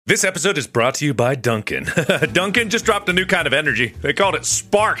This episode is brought to you by Dunkin'. Dunkin' just dropped a new kind of energy. They called it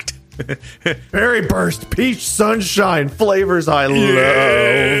Sparked. Berry Burst, Peach Sunshine, flavors I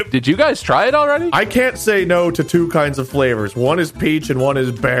love. Did you guys try it already? I can't say no to two kinds of flavors. One is peach and one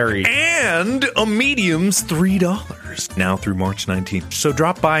is berry. And a medium's $3 now through March 19th. So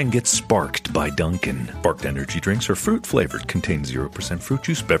drop by and get Sparked by Dunkin'. Sparked energy drinks are fruit flavored, contain 0% fruit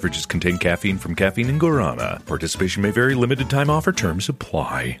juice. Beverages contain caffeine from caffeine and guarana. Participation may vary. Limited time offer. Terms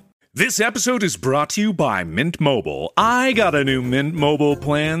apply. This episode is brought to you by Mint Mobile. I got a new Mint Mobile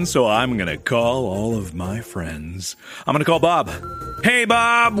plan, so I'm going to call all of my friends. I'm going to call Bob. Hey,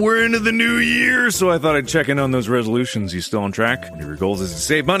 Bob, we're into the new year, so I thought I'd check in on those resolutions. You still on track? One of your goals is to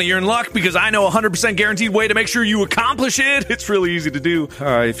save money. You're in luck because I know a 100% guaranteed way to make sure you accomplish it. It's really easy to do.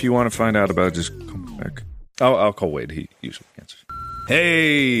 If you want to find out about it, just call me back. I'll call Wade. He usually answers.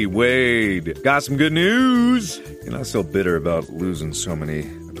 Hey, Wade. Got some good news. You're not still bitter about losing so many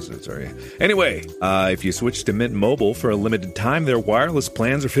episodes, are you? Anyway, if you switch to Mint Mobile for a limited time, their wireless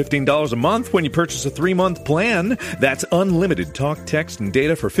plans are $15 a month when you purchase a 3-month plan. That's unlimited talk, text, and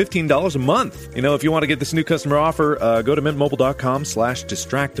data for $15 a month. You know, if you want to get this new customer offer, go to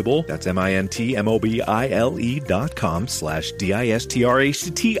mintmobile.com/distractible. That's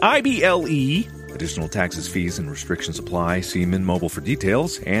mintmobile.com/distractible. Additional taxes, fees, and restrictions apply. See Mint Mobile for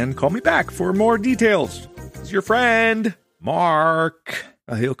details, and call me back for more details. It's your friend, Mark.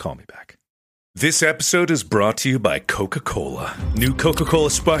 He'll call me back. This episode is brought to you by Coca-Cola. New Coca-Cola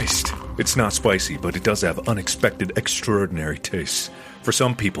Spiced. It's not spicy, but it does have unexpected, extraordinary tastes. For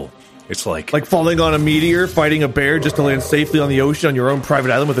some people, it's like falling on a meteor, fighting a bear just to land safely on the ocean on your own private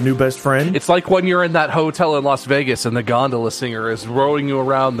island with a new best friend. It's like when you're in that hotel in Las Vegas and the gondola singer is rowing you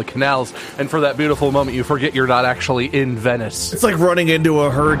around the canals, and for that beautiful moment you forget you're not actually in Venice. It's like running into a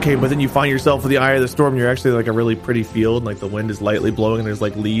hurricane, but then you find yourself in the eye of the storm and you're actually like a really pretty field, and like the wind is lightly blowing and there's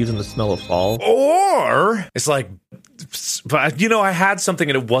like leaves and the smell of fall. Or it's like, you know, I had something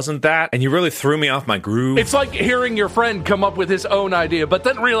and it wasn't that, and you really threw me off my groove. It's like hearing your friend come up with his own idea, but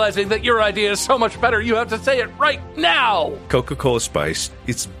then realizing that your idea is so much better, you have to say it right now. Coca-Cola Spiced.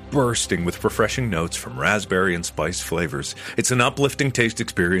 It's bursting with refreshing notes from raspberry and spice flavors. It's an uplifting taste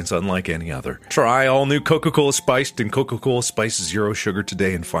experience unlike any other. Try all new Coca-Cola Spiced and Coca-Cola Spice Zero Sugar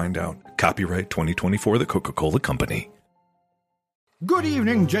today and find out. Copyright 2024, The Coca-Cola Company. Good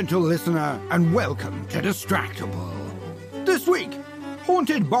evening, gentle listener, and welcome to Distractable. This week,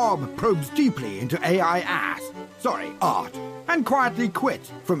 Haunted Bob probes deeply into art, and quietly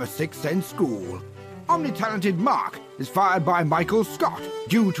quits from a Sixth Sense school. Omnitalented Mark is fired by Michael Scott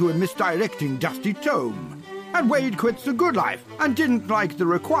due to a misdirecting Dusty Tome. And Wade quits the good life and didn't like the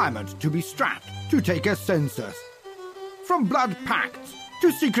requirement to be strapped to take a census. From blood pacts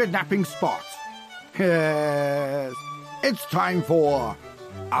to secret napping spots. Yes, it's time for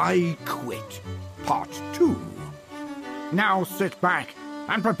I Quit, Part 2. Now sit back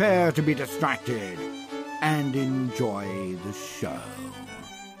and prepare to be distracted and enjoy the show.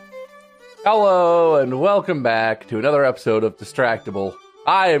 Hello, and welcome back to another episode of Distractable.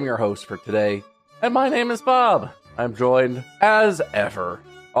 I am your host for today, and my name is Bob. I'm joined, as ever,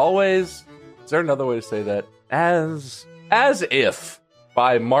 always, is there another way to say that? As if,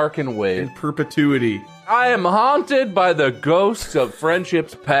 by Mark and Wade. In perpetuity. I am haunted by the ghosts of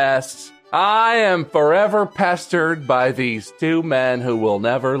friendships past. I am forever pestered by these two men who will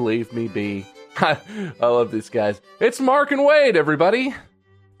never leave me be. I love these guys. It's Mark and Wade, everybody.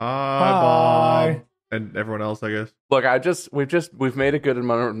 Bye. And everyone else, I guess. Look, we've made a good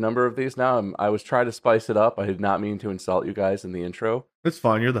number of these now. I was trying to spice it up. I did not mean to insult you guys in the intro. It's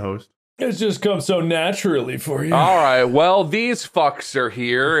fine. You're the host. It's just come so naturally for you. All right, well, these fucks are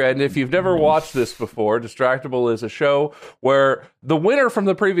here, and if you've never watched this before, Distractable is a show where the winner from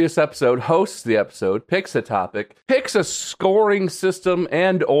the previous episode hosts the episode, picks a topic, picks a scoring system,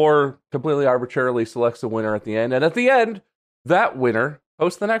 and or completely arbitrarily selects a winner at the end, and at the end, that winner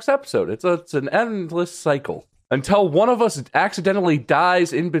hosts the next episode. It's an endless cycle until one of us accidentally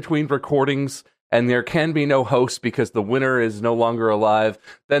dies in between recordings and there can be no host because the winner is no longer alive,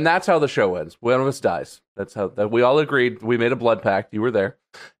 then that's how the show ends. One of us dies. That's how that we all agreed. We made a blood pact. You were there.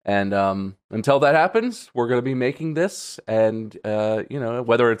 And until that happens, we're going to be making this. And,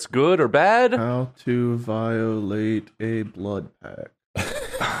 whether it's good or bad. How to violate a blood pact.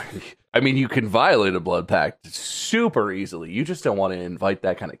 I mean, you can violate a blood pact super easily. You just don't want to invite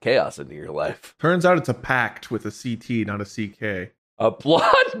that kind of chaos into your life. Turns out it's a pact with a CT, not a CK. A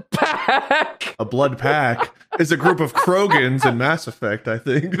blood pack? A blood pack is a group of Krogans in Mass Effect, I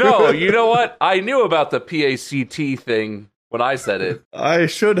think. No, you know what? I knew about the PACT thing when I said it. I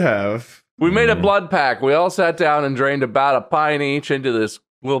should have. We made a blood pack. We all sat down and drained about a pint each into this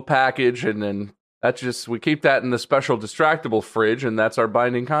little package, and then we keep that in the special distractible fridge, and that's our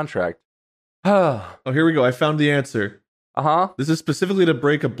binding contract. Oh, here we go. I found the answer. This is specifically to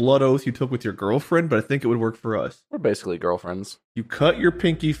break a blood oath you took with your girlfriend, but I think it would work for us. We're basically girlfriends. You cut your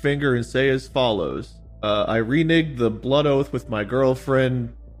pinky finger and say as follows. I reneged the blood oath with my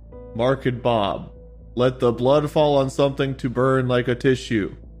girlfriend, Mark and Bob. Let the blood fall on something to burn like a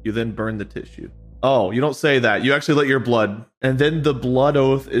tissue. You then burn the tissue. Oh, you don't say that. You actually let your blood. And then the blood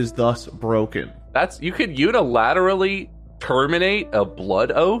oath is thus broken. You could unilaterally terminate a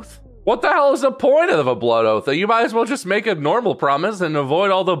blood oath? What the hell is the point of a blood oath? You might as well just make a normal promise and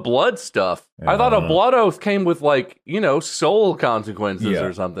avoid all the blood stuff. I thought a blood oath came with, like, soul consequences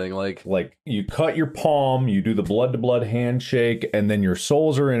or something. Like you cut your palm, you do the blood-to-blood handshake, and then your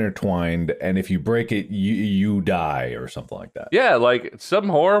souls are intertwined, and if you break it, you die or something like that. Yeah, like, some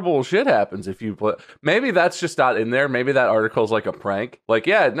horrible shit happens if you put... Maybe that's just not in there. Maybe that article's like a prank. Like,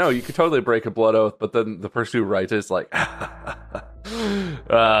 yeah, no, you could totally break a blood oath, but then the person who writes it's like...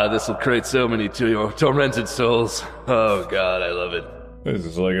 this will create so many tormented souls. Oh, God, I love it. This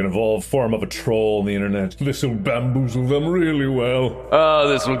is like an evolved form of a troll on the internet. This will bamboozle them really well. Oh,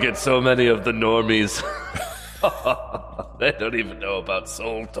 this will get so many of the normies. They don't even know about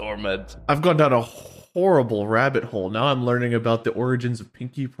soul torment. I've gone down a horrible rabbit hole. Now I'm learning about the origins of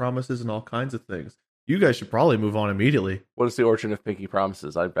pinky promises and all kinds of things. You guys should probably move on immediately. What is the origin of pinky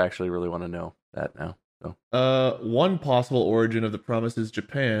promises? I actually really want to know that now. One possible origin of the promise is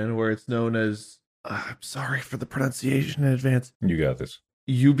Japan, where it's known as... I'm sorry for the pronunciation in advance. You got this.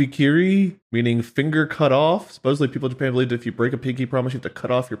 Yubikiri, meaning finger cut off. Supposedly people in Japan believe that if you break a pinky promise, you have to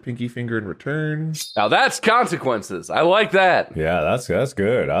cut off your pinky finger in return. Now that's consequences. I like that. Yeah, that's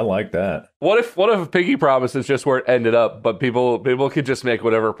good. I like that. What if a pinky promise is just where it ended up, but people could just make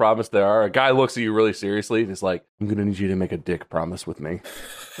whatever promise there are? A guy looks at you really seriously and is like, I'm going to need you to make a dick promise with me.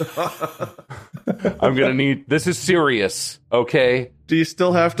 This is serious, okay? Do you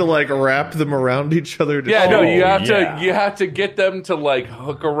still have to, like, wrap them around each other? You have to get them to, like,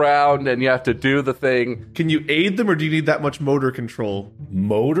 hook around, and you have to do the thing. Can you aid them, or do you need that much motor control?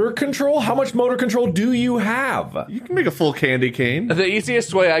 Motor control? How much motor control do you have? You can make a full candy cane. The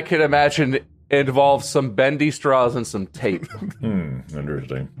easiest way I can imagine involves some bendy straws and some tape.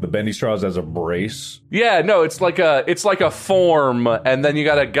 Interesting. The bendy straws as a brace? Yeah, no, it's like a form, and then you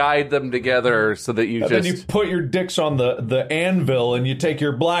gotta guide them together so that then you put your dicks on the anvil, and you take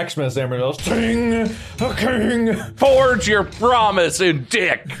your blacksmith's hammer and goes, ting, a king. Forge your promise in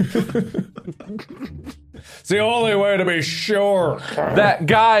dick. It's the only way to be sure. That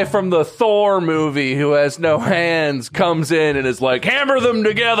guy from the Thor movie who has no hands comes in and is like, hammer them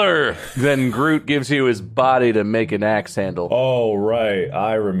together. Then Groot gives you his body to make an axe handle. Oh, right.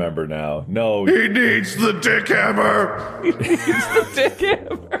 I remember now. No. He needs the dick hammer. He needs the dick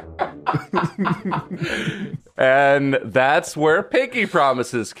hammer. And that's where pinky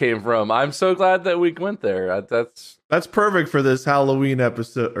promises came from. I'm so glad that we went there. That's perfect for this Halloween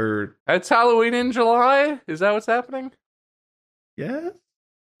episode. It's Halloween in July? Is that what's happening? Yeah?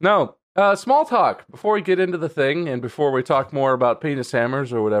 No. Small talk. Before we get into the thing, and before we talk more about penis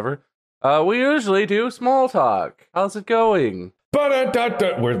hammers or whatever, we usually do small talk. How's it going?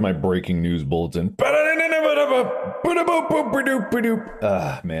 Where's my breaking news bulletin?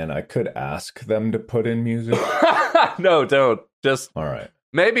 Man, I could ask them to put in music. No, don't. Just... All right.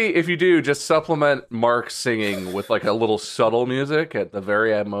 Maybe if you do, just supplement Mark singing with like a little subtle music at the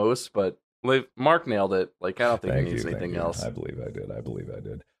very most, but Mark nailed it. Like, I don't think he needs anything else. I believe I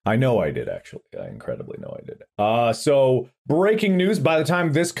did. I know I did, actually. I incredibly know I did. So, breaking news, by the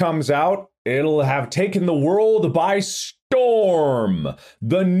time this comes out, it'll have taken the world by storm.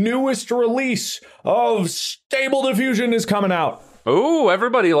 The newest release of Stable Diffusion is coming out. Ooh,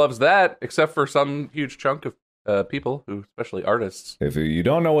 everybody loves that, except for some huge chunk of people, especially artists. If you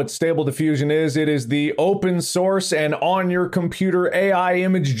don't know what Stable Diffusion is, it is the open source and on your computer AI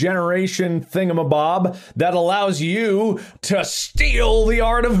image generation thingamabob that allows you to steal the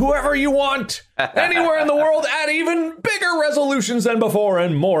art of whoever you want anywhere in the world at even bigger resolutions than before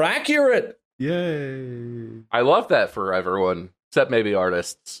and more accurate. Yay. I love that for everyone. Except maybe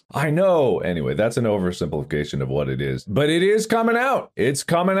artists. I know. Anyway, that's an oversimplification of what it is. But it is coming out. It's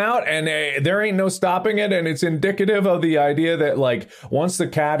coming out, and there ain't no stopping it, and it's indicative of the idea that, like, once the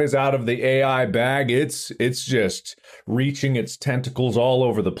cat is out of the AI bag, it's just reaching its tentacles all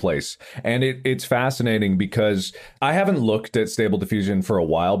over the place. And it's fascinating because I haven't looked at Stable Diffusion for a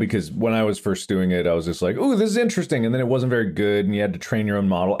while, because when I was first doing it, I was just like, ooh, this is interesting, and then it wasn't very good, and you had to train your own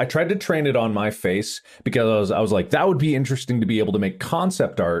model. I tried to train it on my face because I was like, that would be interesting to be able to make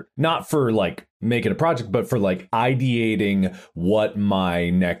concept art, not for like make it a project, but for like ideating what my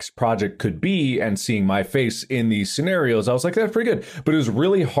next project could be and seeing my face in these scenarios, I was like, that's pretty good. But it was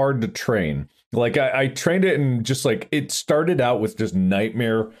really hard to train. Like I trained it, and just like it started out with just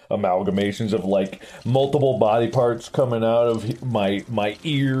nightmare amalgamations of like multiple body parts coming out of my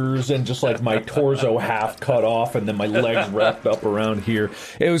ears, and just like my torso half cut off, and then my legs wrapped up around here.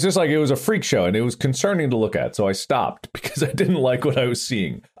 It was just like, it was a freak show, and it was concerning to look at. So I stopped because I didn't like what I was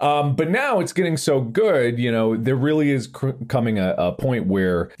seeing. But now it's getting so good, you know, there really is coming a point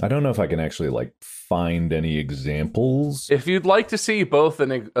where I don't know if I can actually like find any examples. If you'd like to see both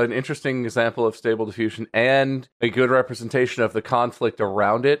an interesting example of Stable Diffusion and a good representation of the conflict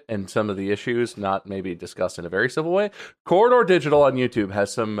around it and some of the issues, not maybe discussed in a very civil way, Corridor Digital on YouTube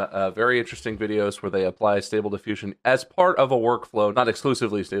has some very interesting videos where they apply Stable Diffusion as part of a workflow, not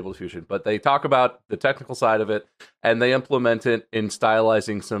exclusively Stable Diffusion, but they talk about the technical side of it, and they implement it in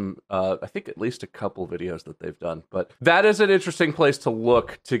stylizing some, I think at least a couple videos that they've done. But that is an interesting place to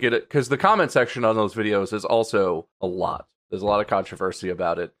look to get it, because the comment section on those videos is also a lot. There's a lot of controversy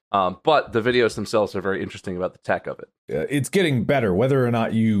about it. But the videos themselves are very interesting about the tech of it. It's getting better, whether or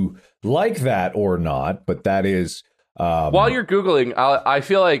not you like that or not, but that is... While you're Googling, I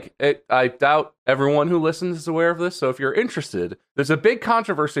feel like I doubt everyone who listens is aware of this. So if you're interested, there's a big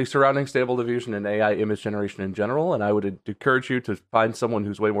controversy surrounding Stable Diffusion and AI image generation in general. And I would encourage you to find someone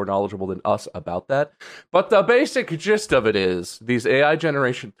who's way more knowledgeable than us about that. But the basic gist of it is these AI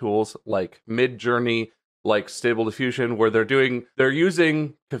generation tools like Midjourney, like Stable Diffusion, where they're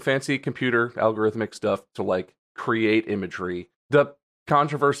using fancy computer algorithmic stuff to like create imagery. The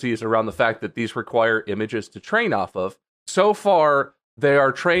controversy is around the fact that these require images to train off of. So far, they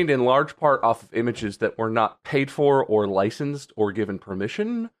are trained in large part off of images that were not paid for or licensed or given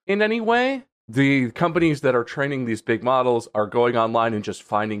permission in any way. The companies that are training these big models are going online and just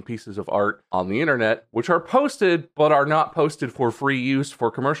finding pieces of art on the internet, which are posted, but are not posted for free use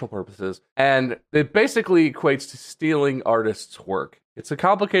for commercial purposes. And it basically equates to stealing artists' work. It's a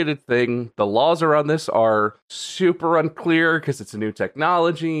complicated thing. The laws around this are super unclear because it's a new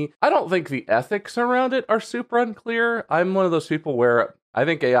technology. I don't think the ethics around it are super unclear. I'm one of those people where I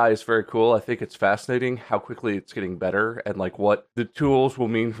think AI is very cool. I think it's fascinating how quickly it's getting better and like what the tools will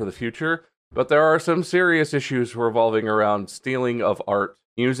mean for the future. But there are some serious issues revolving around stealing of art,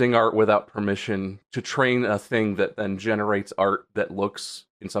 using art without permission to train a thing that then generates art that looks,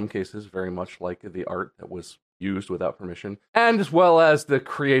 in some cases, very much like the art that was used without permission, and as well as the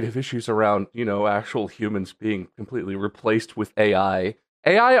creative issues around, you know, actual humans being completely replaced with AI.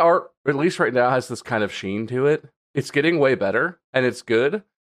 AI art, at least right now, has this kind of sheen to it. It's getting way better, and it's good,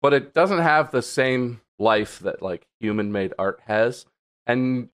 but it doesn't have the same life that, like, human-made art has.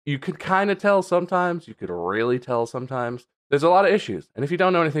 And you could kind of tell sometimes, you could really tell sometimes. There's a lot of issues. And if you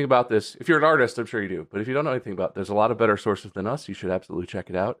don't know anything about this, if you're an artist, I'm sure you do. But if you don't know anything about it, there's a lot of better sources than us. You should absolutely check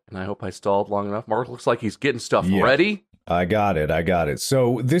it out. And I hope I stalled long enough. Mark looks like he's getting stuff ready. I got it.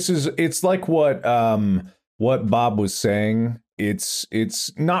 So it's like what Bob was saying.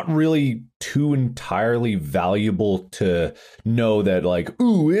 It's not really too entirely valuable to know that, like,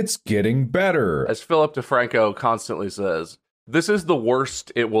 ooh, it's getting better. As Philip DeFranco constantly says, this is the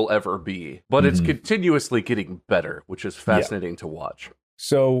worst it will ever be, but it's continuously getting better, which is fascinating to watch.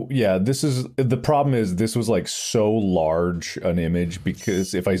 So, yeah, the problem is this was like so large an image,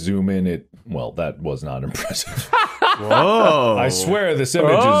 because if I zoom in, that was not impressive. Whoa. I swear this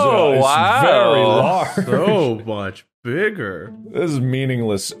image is very large. So much bigger. This is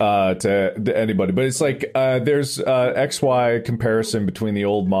meaningless to anybody, but it's like there's XY comparison between the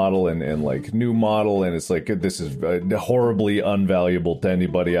old model and like new model, and it's like this is horribly unvaluable to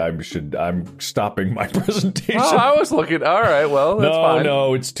anybody. I'm stopping my presentation. Oh, I was looking. All right, well, that's fine.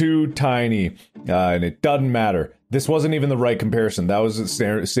 No, it's too tiny, and it doesn't matter. This wasn't even the right comparison. That was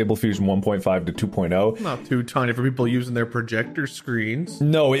Stable Diffusion 1.5 to 2.0. Not too tiny for people using their projector screens.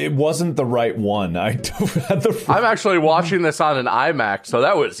 No, it wasn't the right one. I'm actually watching this on an iMac, so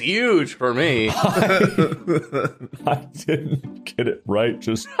that was huge for me. I didn't get it right.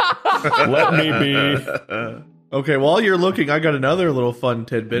 Just let me be. Okay, while you're looking, I got another little fun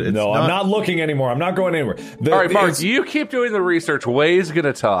tidbit. I'm not looking anymore. I'm not going anywhere. All right, Mark, you keep doing the research. Way's going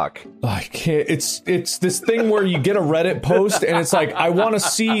to talk. I can't. It's this thing where you get a Reddit post, and it's like, I want to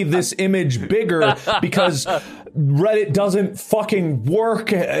see this image bigger because Reddit doesn't fucking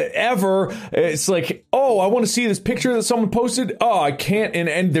work ever. It's like, oh, I want to see this picture that someone posted. Oh, I can't.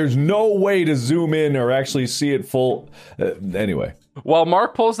 And there's no way to zoom in or actually see it full. Anyway. While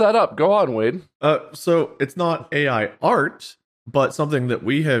Mark pulls that up, go on, Wade. So it's not AI art, but something that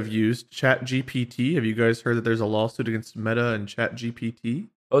we have used, ChatGPT. Have you guys heard that there's a lawsuit against Meta and ChatGPT?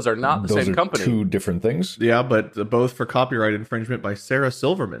 Those are not the Those same are company. two different things. Yeah, but both for copyright infringement by Sarah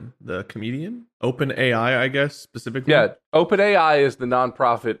Silverman, the comedian. OpenAI, I guess, specifically. Yeah, OpenAI is the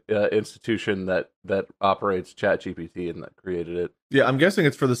nonprofit institution that operates ChatGPT and that created it. Yeah, I'm guessing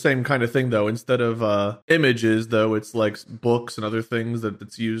it's for the same kind of thing, though. Instead of images, though, it's like books and other things that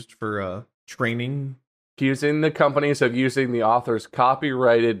it's used for training. Accusing the companies of using the author's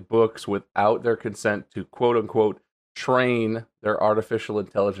copyrighted books without their consent to quote-unquote train their artificial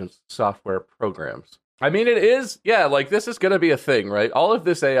intelligence software programs. I mean, it is, yeah, like this is going to be a thing, right? All of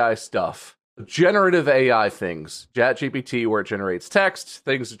this AI stuff, generative AI things, ChatGPT where it generates text,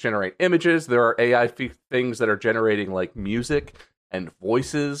 things that generate images. There are AI things that are generating like music and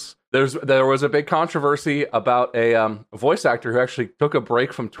voices. There was a big controversy about a voice actor who actually took a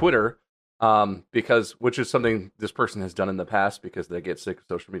break from Twitter which is something this person has done in the past because they get sick of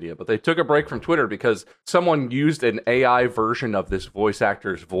social media. But they took a break from Twitter because someone used an AI version of this voice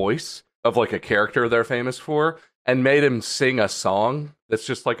actor's voice of like a character they're famous for and made him sing a song that's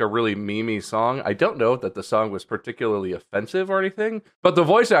just like a really memey song. I don't know that the song was particularly offensive or anything, but the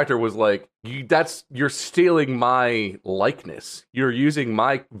voice actor was like, you're stealing my likeness. You're using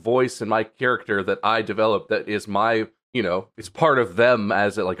my voice and my character that I developed that is my, it's part of them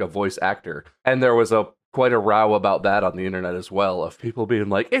as like a voice actor. And there was quite a row about that on the internet as well, of people being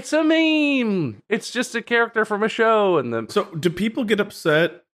like, it's a meme. It's just a character from a show. And then, So do people get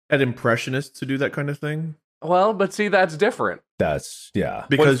upset at impressionists to do that kind of thing? well, but see, that's different. Yeah.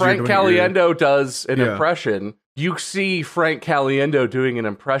 When Frank you're doing Caliendo does an impression, you see Frank Caliendo doing an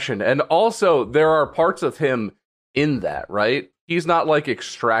impression. And also, there are parts of him in that, right? He's not like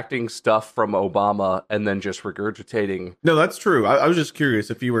extracting stuff from Obama and then just regurgitating. No, that's true. I was just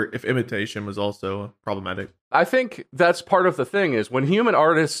curious if imitation was also problematic. I think that's part of the thing is when human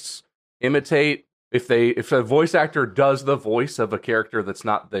artists imitate, if a voice actor does the voice of a character that's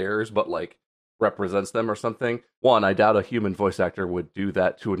not theirs, but like represents them or something. One, I doubt a human voice actor would do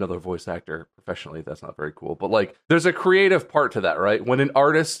that to another voice actor professionally. That's not very cool. But like, there's a creative part to that, right? When an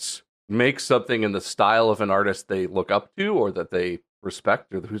artist makes something in the style of an artist they look up to or that they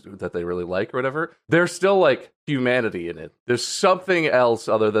respect or that they really like or whatever, there's still like humanity in it. There's something else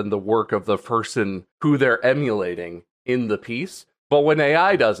other than the work of the person who they're emulating in the piece. But when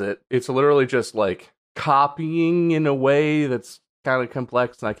AI does it, it's literally just like copying in a way that's kind of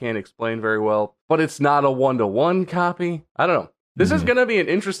complex and I can't explain very well, but it's not a one-to-one copy. I don't know. This is going to be an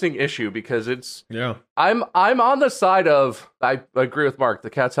interesting issue because I'm on the side of, I agree with Mark,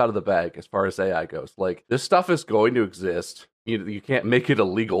 the cat's out of the bag as far as AI goes. Like, this stuff is going to exist. You can't make it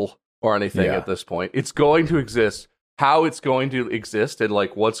illegal or anything at this point. It's going to exist. How it's going to exist and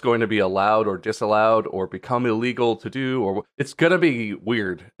like what's going to be allowed or disallowed or become illegal to do, or it's going to be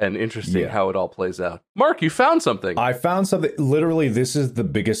weird and interesting how it all plays out. Mark, you found something. I found something. Literally, this is the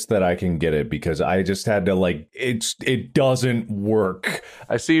biggest that I can get it because I just had to it doesn't work.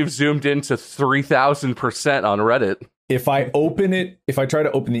 I see you've zoomed into 3,000% on Reddit. If I try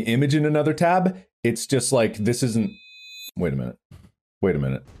to open the image in another tab, it's just like, this isn't, wait a minute.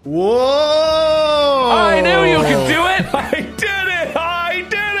 Whoa! I knew you could do it! I did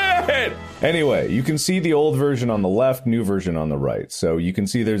it! Anyway, you can see the old version on the left, new version on the right. So you can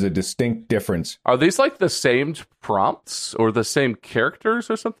see there's a distinct difference. Are these like the same prompts or the same characters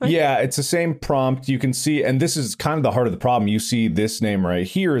or something? Yeah, it's the same prompt. You can see, and this is kind of the heart of the problem. You see this name right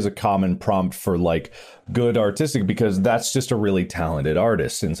here is a common prompt for like good artistic because that's just a really talented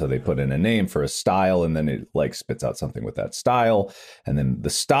artist. And so they put in a name for a style and then it like spits out something with that style. And then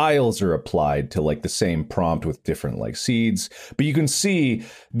the styles are applied to like the same prompt with different like seeds. But you can see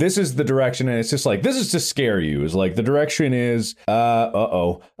this is the direction and it's just like, this is to scare you. Is like the direction is,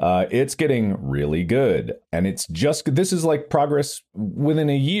 it's getting really good. And it's this is like progress within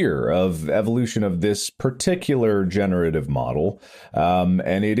a year of evolution of this particular generative model. And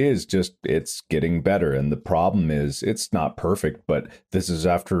it's getting better. And the problem is it's not perfect, but this is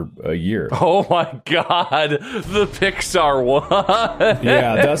after a year. Oh my God, the Pixar one.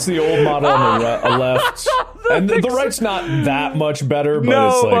 Yeah, that's the old model on the left. And the right's not that much better,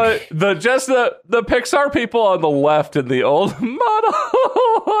 but it's like... but the Pixar people on the left in the old model,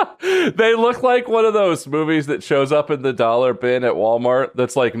 they look like one of those movies that shows up in the dollar bin at Walmart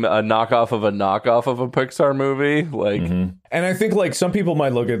that's like a knockoff of a Pixar movie. Like, And I think like some people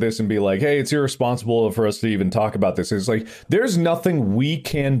might look at this and be like, hey, it's irresponsible for us to even talk about this. It's like, there's nothing we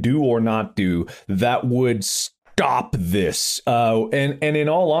can do or not do that would stop this. And in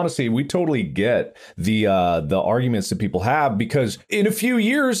all honesty, we totally get the arguments that people have because in a few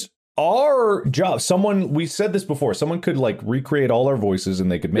years, our job, we said this before, someone could like recreate all our voices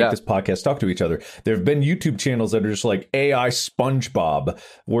and they could make this podcast talk to each other. There have been YouTube channels that are just like AI SpongeBob,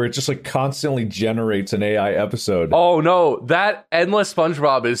 where it just like constantly generates an AI episode. Oh no, that endless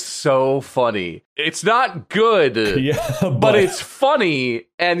SpongeBob is so funny. It's not good, but it's funny,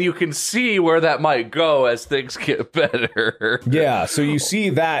 and you can see where that might go as things get better. Yeah, so you see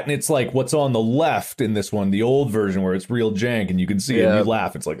that, and it's like what's on the left in this one, the old version where it's real jank, and you can see it, and you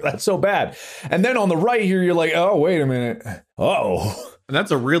laugh. It's like, that's so bad. And then on the right here, you're like, oh, wait a minute. Uh-oh. And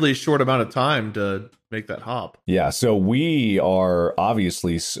that's a really short amount of time to make that hop. Yeah, so we are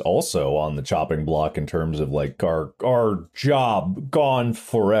obviously also on the chopping block in terms of like our job gone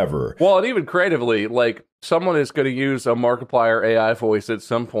forever. Well, and even creatively, like someone is going to use a Markiplier AI voice at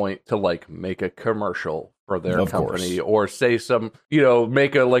some point to like make a commercial for their company, or say some,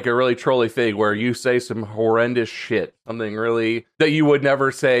 make a really trolly thing where you say some horrendous shit, something really that you would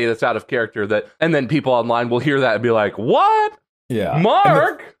never say that's out of character, and then people online will hear that and be like, what? Yeah.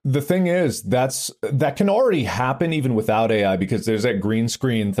 Mark! The thing is, that can already happen even without AI, because there's that green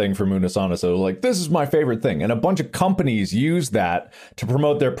screen thing for Munasana. So like, this is my favorite thing. And a bunch of companies use that to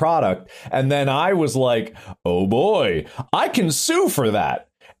promote their product. And then I was like, oh boy, I can sue for that.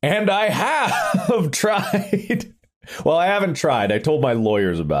 And I have tried. Well, I haven't tried. I told my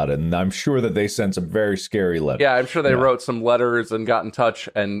lawyers about it, and I'm sure that they sent some very scary letters. Yeah, I'm sure they wrote some letters and got in touch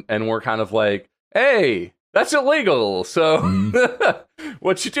and were kind of like, hey, that's illegal. So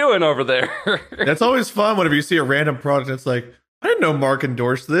what you doing over there? That's always fun whenever you see a random product that's like, I didn't know Mark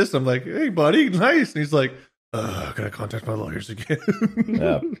endorsed this. I'm like, hey, buddy, nice. And he's like, gotta contact my lawyers again.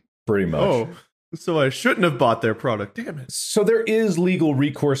 Yeah, pretty much. Oh, so I shouldn't have bought their product. Damn it. So there is legal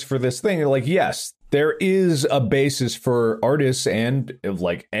recourse for this thing. Like, yes, there is a basis for artists and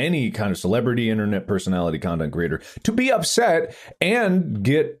like any kind of celebrity, internet personality, content creator to be upset and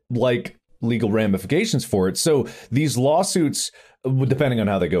get like legal ramifications for it. So these lawsuits, depending on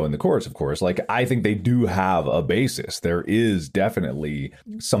how they go in the courts, of course, like I think they do have a basis. There is definitely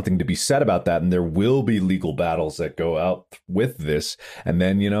something to be said about that, and there will be legal battles that go out with this. And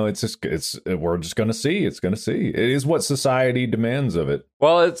then, we're just going to see. It's going to see. It is what society demands of it.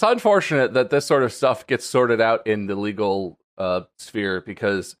 Well, it's unfortunate that this sort of stuff gets sorted out in the legal sphere,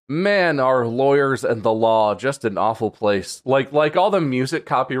 because man, are lawyers and the law just an awful place. Like all the music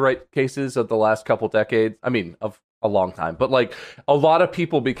copyright cases of the last couple decades. I mean, of a long time, but like a lot of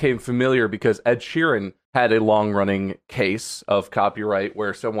people became familiar because Ed Sheeran had a long running case of copyright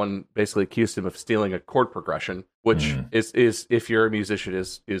where someone basically accused him of stealing a chord progression, which is if you're a musician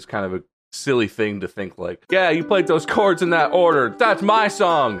is kind of a silly thing to think like, yeah, you played those chords in that order, that's my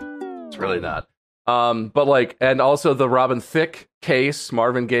song. It's really not. But like, and also the Robin Thicke case,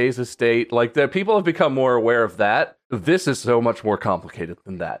 Marvin Gaye's estate, like that people have become more aware of that. This is so much more complicated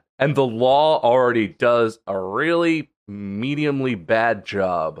than that. And the law already does a really mediumly bad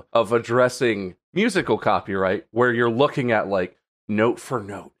job of addressing musical copyright, where you're looking at like note for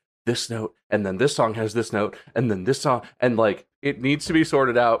note, this note, and then this song has this note, and then this song, and like it needs to be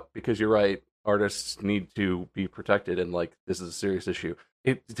sorted out, because you're right, artists need to be protected, and like this is a serious issue.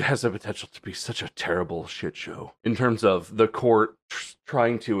 It has the potential to be such a terrible shit show in terms of the court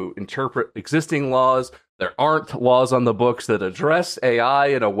trying to interpret existing laws. There aren't laws on the books that address AI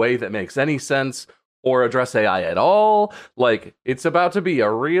in a way that makes any sense, or address AI at all. Like, it's about to be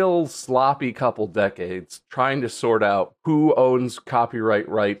a real sloppy couple decades trying to sort out who owns copyright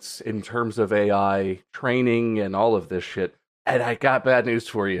rights in terms of AI training and all of this shit. And I got bad news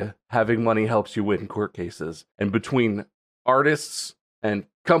for you. Having money helps you win court cases. And between artists and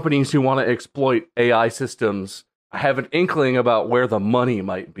companies who want to exploit AI systems, I have an inkling about where the money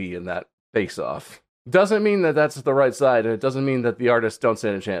might be in that face-off. Doesn't mean that that's the right side, and it doesn't mean that the artists don't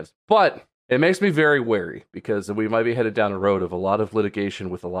stand a chance. But it makes me very wary, because we might be headed down a road of a lot of litigation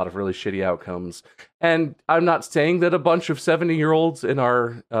with a lot of really shitty outcomes. And I'm not saying that a bunch of 70-year-olds in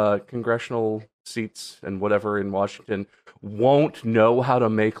our congressional seats and whatever in Washington won't know how to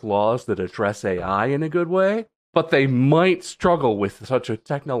make laws that address AI in a good way, but they might struggle with such a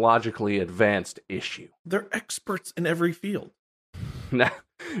technologically advanced issue. They're experts in every field. Now,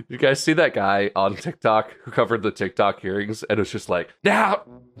 you guys see that guy on TikTok who covered the TikTok hearings and was just like, now,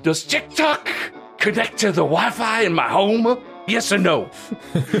 does TikTok connect to the Wi-Fi in my home? Yes or no?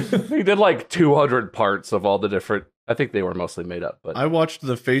 He did like 200 parts of all the different, I think they were mostly made up. But I watched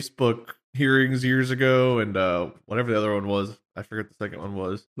the Facebook hearings years ago, and whatever the other one was, I forget the second one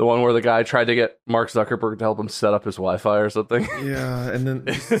was. The one where the guy tried to get Mark Zuckerberg to help him set up his Wi-Fi or something. Yeah, and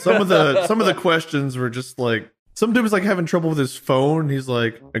then some of the questions were just like, some dude was like having trouble with his phone. He's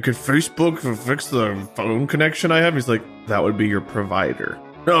like, could Facebook fix the phone connection I have? He's like, that would be your provider.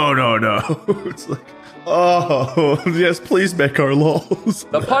 No. It's like, oh, yes, please make our lols.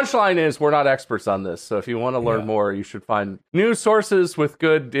 The punchline is we're not experts on this, so if you want to learn more, you should find news sources with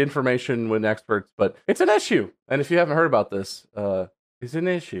good information with experts. But it's an issue, and if you haven't heard about this, it's an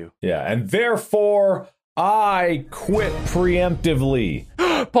issue. Yeah, and therefore I quit preemptively.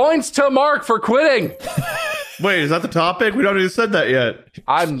 Points to Mark for quitting. Wait, is that the topic? We don't even said that yet.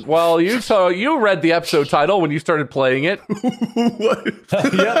 You read the episode title when you started playing it.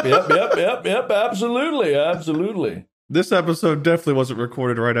 Yep. Absolutely. This episode definitely wasn't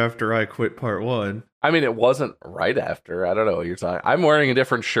recorded right after I quit part 1. I mean, it wasn't right after. I don't know what you're talking. I'm wearing a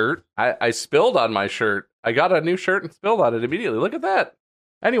different shirt. I spilled on my shirt. I got a new shirt and spilled on it immediately. Look at that.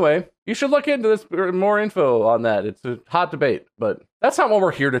 Anyway, you should look into this, more info on that. It's a hot debate, but that's not what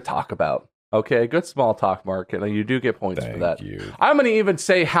we're here to talk about. Okay, good small talk, Mark, and you do get points for that. Thank you. I'm going to even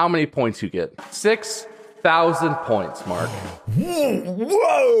say how many points you get. 6,000 points, Mark.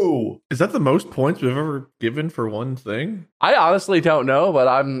 Whoa! Is that the most points we've ever given for one thing? I honestly don't know, but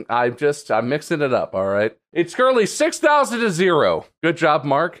I'm mixing it up, all right? It's currently 6,000 to 0. Good job,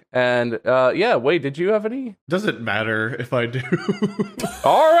 Mark. And Wade, did you have any? Doesn't matter if I do.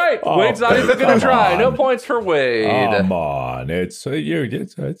 All right, Wade's not even going to try. No points for Wade. Come on, it's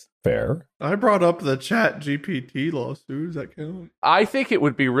fair. I brought up the Chat GPT lawsuit. Does that count? I think it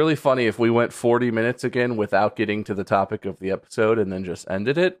would be really funny if we went 40 minutes again without getting to the topic of the episode and then just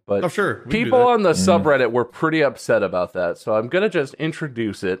ended it. But sure. People on the subreddit were pretty upset about that, so I'm going to just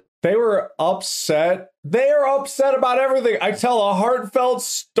introduce it. They were upset. They are upset about everything. I tell a heartfelt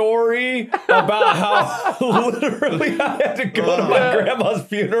story about how literally I had to go to my grandma's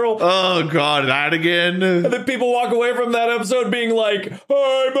funeral. Oh, God, that again? And then people walk away from that episode being like,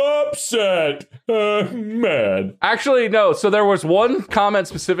 I'm upset. Man. Actually, no. So there was one comment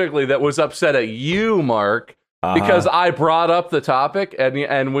specifically that was upset at you, Mark. Because I brought up the topic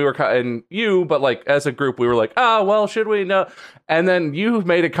and we were but like as a group we were like, should we? No. And then you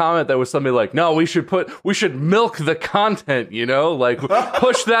made a comment that was something like, no, we should milk the content, like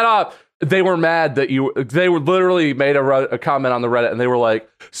push that up. They were mad that they were literally made a comment on the Reddit and they were like,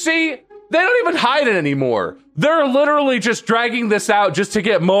 see, they don't even hide it anymore. They're literally just dragging this out just to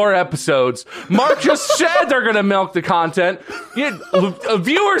get more episodes. Mark just said they're going to milk the content.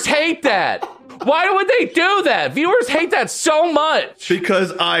 Viewers hate that. Why would they do that? Viewers hate that so much.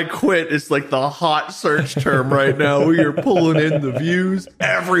 Because I quit. It's like the hot search term right now. We are pulling in the views.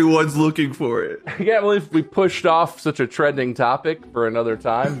 Everyone's looking for it. I can't believe we pushed off such a trending topic for another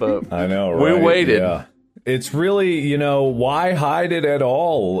time, but I know, right? We waited. Yeah. It's really, why hide it at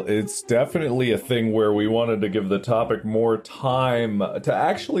all? It's definitely a thing where we wanted to give the topic more time to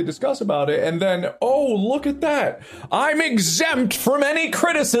actually discuss about it. And then, look at that. I'm exempt from any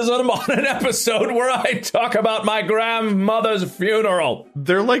criticism on an episode where I talk about my grandmother's funeral.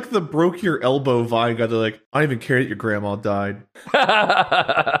 They're like the broke your elbow Vine guy. They're like, I don't even care that your grandma died.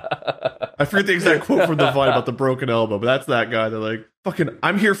 I forget the exact quote from the Vine about the broken elbow, but that's that guy. They're like, fucking,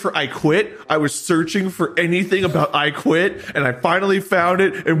 I'm here for I quit. I was searching for anything about I quit, and I finally found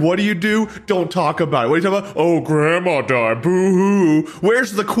it. And what do? Don't talk about it. What are you talking about? Oh, grandma died. Boo-hoo.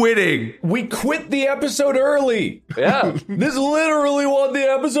 Where's the quitting? We quit the episode early. Yeah. This is literally what the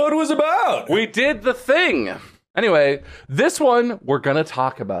episode was about. We did the thing. Anyway, this one, we're going to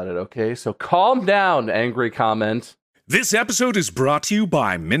talk about it, okay? So calm down, angry comment. This episode is brought to you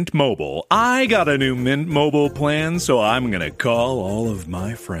by Mint Mobile. I got a new Mint Mobile plan, so I'm going to call all of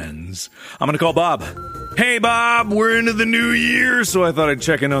my friends. I'm going to call Bob. Hey, Bob, we're into the new year, so I thought I'd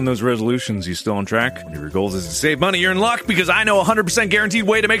check in on those resolutions. You still on track? One of your goals is to save money. You're in luck because I know a 100% guaranteed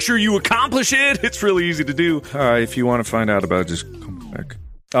way to make sure you accomplish it. It's really easy to do. If you want to find out about it, just come back.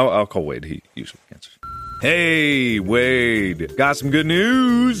 I'll call Wade. He usually answers. Hey, Wade. Got some good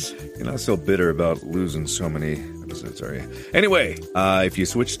news. You're not so bitter about losing so many episodes, are you? Anyway, if you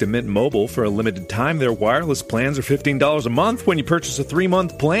switch to Mint Mobile for a limited time, their wireless plans are $15 a month when you purchase a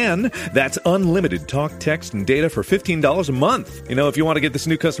 3-month plan. That's unlimited talk, text, and data for $15 a month. If you want to get this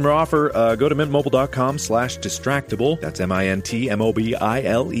new customer offer, go to mintmobile.com/distractible. That's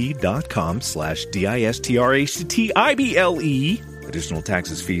mintmobile.com/distractible. Additional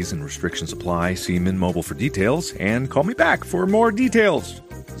taxes, fees, and restrictions apply. See Mint Mobile for details, and call me back for more details.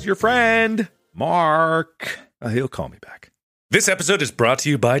 It's your friend, Mark. He'll call me back. This episode is brought to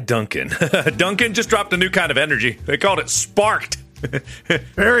you by Dunkin'. Dunkin' just dropped a new kind of energy. They called it Sparked.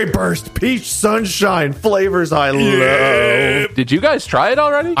 Berry Burst, Peach Sunshine, flavors I love. Did you guys try it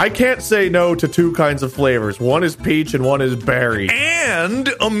already? I can't say no to 2 kinds of flavors. One is peach and one is berry.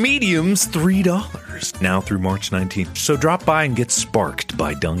 And a medium's $3. now through March 19th. So drop by and get sparked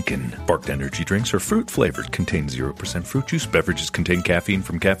by Dunkin'. Sparked energy drinks are fruit flavored, contain 0% fruit juice. Beverages contain caffeine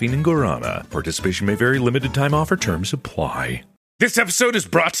from caffeine and guarana. Participation may vary, limited time offer, terms apply. This episode is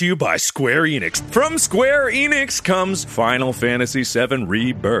brought to you by Square Enix. From Square Enix comes Final Fantasy VII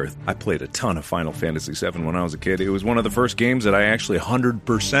Rebirth. I played a ton of Final Fantasy VII when I was a kid. It was one of the first games that I actually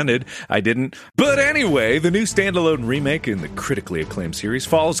 100%ed. I didn't. But anyway, the new standalone remake in the critically acclaimed series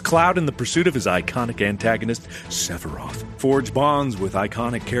follows Cloud in the pursuit of his iconic antagonist, Sephiroth. Forge bonds with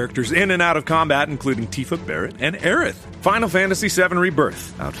iconic characters in and out of combat, including Tifa, Barret, and Aerith. Final Fantasy VII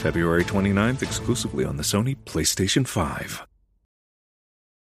Rebirth, out February 29th, exclusively on the Sony PlayStation 5.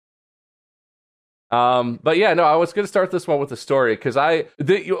 But yeah, no, I was going to start this one with a story because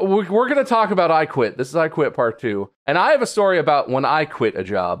we're going to talk about I Quit. This is I Quit Part 2. And I have a story about when I quit a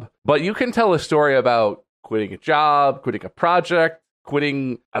job, but you can tell a story about quitting a job, quitting a project,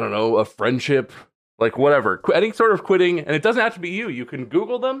 quitting, I don't know, a friendship, like whatever, any sort of quitting. And it doesn't have to be you. You can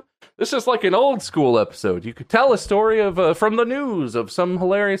Google them. This is like an old school episode. You could tell a story of from the news of some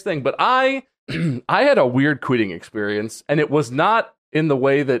hilarious thing. But I had a weird quitting experience, and it was not in the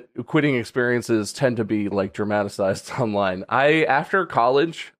way that quitting experiences tend to be like dramatized online. After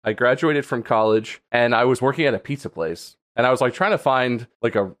college, I graduated from college and I was working at a pizza place, and I was like trying to find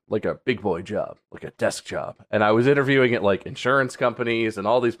like a big boy job, like a desk job. And I was interviewing at like insurance companies and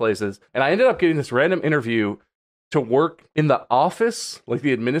all these places. And I ended up getting this random interview to work in the office, like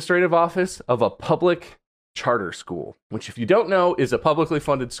the administrative office of a public charter school, which if you don't know is a publicly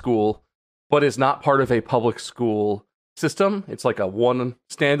funded school, but is not part of a public school system. It's like a one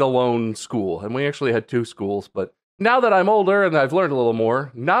standalone school, and we actually had two schools. But now that I'm older and I've learned a little more,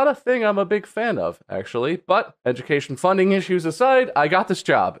 not a thing I'm a big fan of, actually. But education funding issues aside, I got this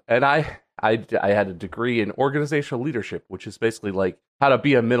job, and I had a degree in organizational leadership, which is basically like how to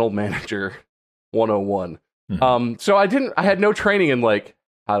be a middle manager 101. So I had no training in like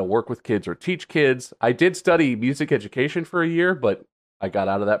how to work with kids or teach kids. I did study music education for a year, but I got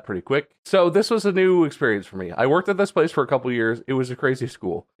out of that pretty quick. So this was a new experience for me. I worked at this place for a couple years. It was a crazy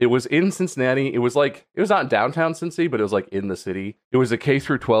school. It was in Cincinnati. It was not downtown Cincy, but it was like in the city. It was a K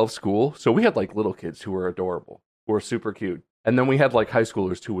through 12 school. So we had like little kids who were adorable, who were super cute. And then we had like high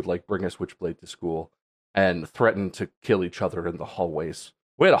schoolers who would like bring a switchblade to school and threaten to kill each other in the hallways.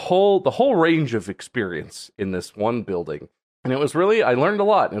 We had the whole range of experience in this one building. And it was really, I learned a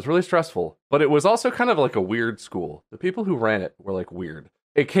lot, and it was really stressful. But it was also kind of like a weird school. The people who ran it were like weird.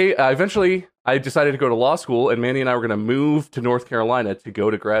 Eventually, I decided to go to law school, and Mandy and I were going to move to North Carolina to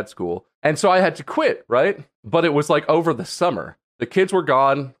go to grad school. And so I had to quit, right? But it was like over the summer. The kids were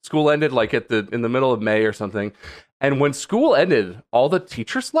gone. School ended like in the middle of May or something. And when school ended, all the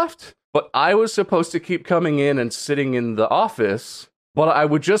teachers left. But I was supposed to keep coming in and sitting in the office. But I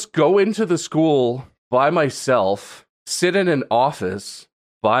would just go into the school by myself, sit in an office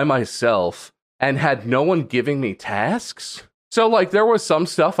by myself, and had no one giving me tasks. So like there was some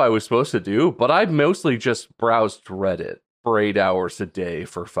stuff I was supposed to do, but I mostly just browsed Reddit for 8 hours a day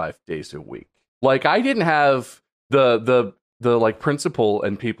for 5 days a week. Like I didn't have the like principal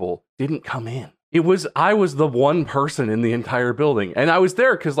and people didn't come in. I was the one person in the entire building, and I was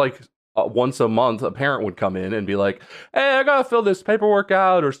there because like once a month, a parent would come in and be like, hey, I gotta fill this paperwork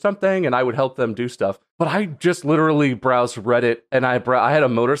out or something, and I would help them do stuff. But I just literally browsed Reddit, and I had a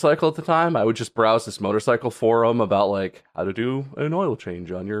motorcycle at the time. I would just browse this motorcycle forum about like how to do an oil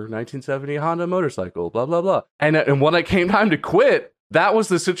change on your 1970 Honda motorcycle, blah, blah, blah. And when it came time to quit, that was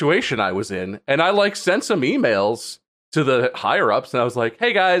the situation I was in. And I like sent some emails to the higher ups, and I was like,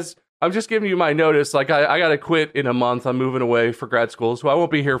 hey guys, I'm just giving you my notice. Like, I got to quit in a month. I'm moving away for grad school, so I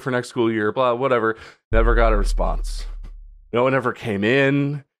won't be here for next school year, blah, whatever. Never got a response. No one ever came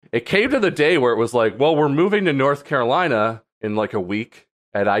in. It came to the day where it was like, well, we're moving to North Carolina in like a week.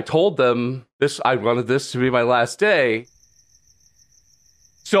 And I told them I wanted this to be my last day.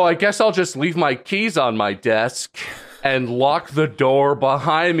 So I guess I'll just leave my keys on my desk and lock the door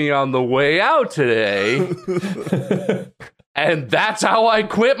behind me on the way out today. And that's how I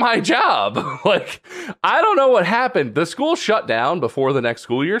quit my job. Like, I don't know what happened. The school shut down before the next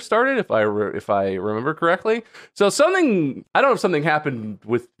school year started, if I remember correctly. So I don't know if something happened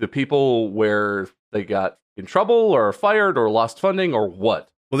with the people where they got in trouble or fired or lost funding or what.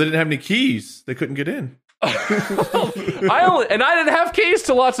 Well, they didn't have any keys. They couldn't get in. I didn't have keys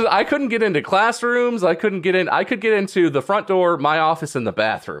to lots of. I couldn't get into classrooms. I could get into the front door, my office, and the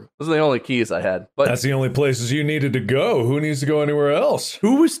bathroom. Those are the only keys I had. But that's the only places you needed to go. Who needs to go anywhere else?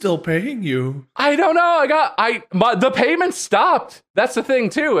 Who was still paying you? I don't know. The payment stopped. That's the thing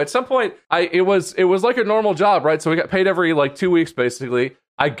too. At some point, it was like a normal job, right? So we got paid every like 2 weeks, basically.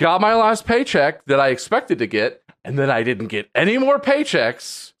 I got my last paycheck that I expected to get, and then I didn't get any more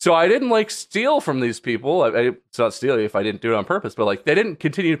paychecks. So I didn't like steal from these people. It's not stealing if I didn't do it on purpose, but like they didn't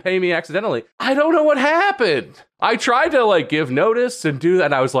continue to pay me accidentally. I don't know what happened. I tried to like give notice and do that.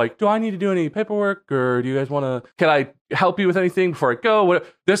 And I was like, do I need to do any paperwork, or do you guys want to, can I help you with anything before I go?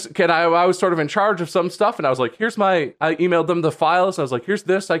 I was sort of in charge of some stuff, and I was like, I emailed them the files. I was like, here's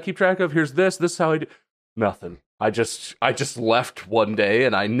this I keep track of. Here's this is how I do. Nothing. I just left one day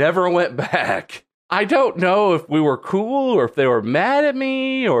and I never went back. I don't know if we were cool or if they were mad at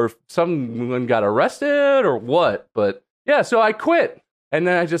me or if someone got arrested or what, but yeah, so I quit and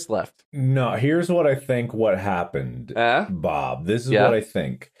then I just left. No, here's what I think what happened, Bob. This is what I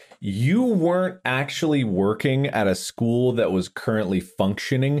think. You weren't actually working at a school that was currently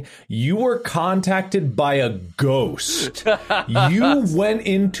functioning. You were contacted by a ghost. You went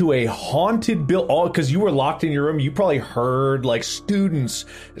into a haunted building, because you were locked in your room. You probably heard like students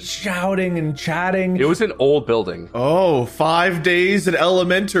shouting and chatting. It was an old building. Oh, 5 days at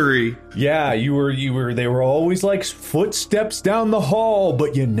elementary. Yeah, they were always like footsteps down the hall,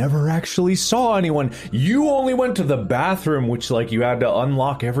 but you never actually saw anyone. You only went to the bathroom, which like you had to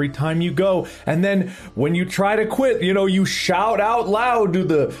unlock every time you go, and then when you try to quit, you shout out loud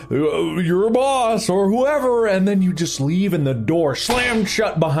to your boss or whoever, and then you just leave and the door slammed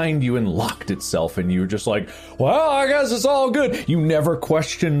shut behind you and locked itself, and you were just like, well, I guess it's all good. You never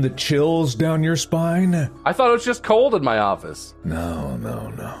questioned the chills down your spine. I thought it was just cold in my office. No.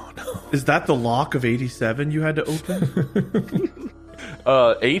 Is that the lock of 87 you had to open?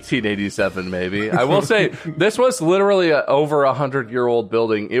 1887 maybe. I will say this was literally a over 100-year-old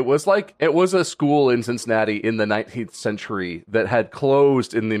building. It was a school in Cincinnati in the 19th century that had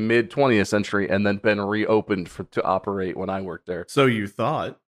closed in the mid 20th century and then been reopened to operate when I worked there. So you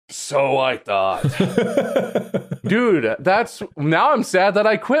thought. So I thought. Dude, now I'm sad that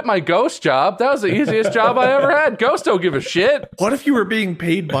I quit my ghost job. That was the easiest job I ever had. Ghosts don't give a shit. What if you were being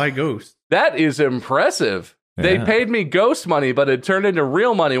paid by ghosts? That is impressive. They paid me ghost money, but it turned into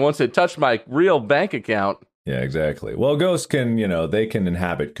real money once it touched my real bank account. Yeah, exactly. Well, ghosts can, they can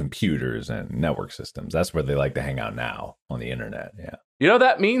inhabit computers and network systems. That's where they like to hang out now, on the internet. Yeah.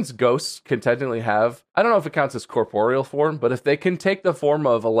 That means ghosts can technically have, I don't know if it counts as corporeal form, but if they can take the form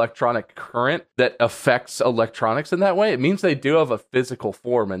of electronic current that affects electronics in that way, it means they do have a physical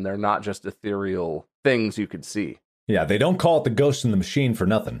form and they're not just ethereal things you could see. Yeah, they don't call it the ghost in the machine for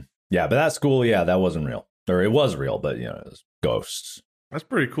nothing. Yeah, but that school, that wasn't real. Or it was real, but, it was ghosts. That's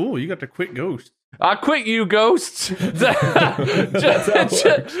pretty cool. You got to quit ghosts. I quit you, ghosts. There's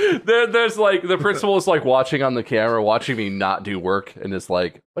like, the principal is like watching on the camera, watching me not do work, and is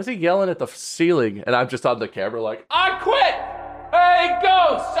like, why is he yelling at the ceiling? And I'm just on the camera like, I quit! Hey,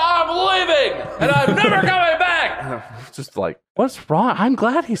 ghosts, I'm leaving! And I'm never coming back! And I'm just like, what's wrong? I'm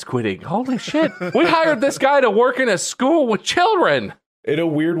glad he's quitting. Holy shit. We hired this guy to work in a school with children. In a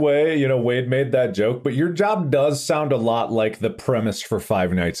weird way, Wade made that joke, but your job does sound a lot like the premise for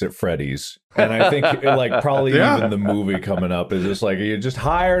Five Nights at Freddy's. And I think probably even the movie coming up is just like, you're just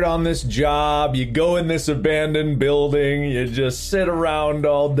hired on this job, you go in this abandoned building, you just sit around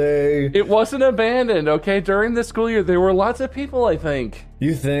all day. It wasn't abandoned, okay? During the school year, there were lots of people, I think.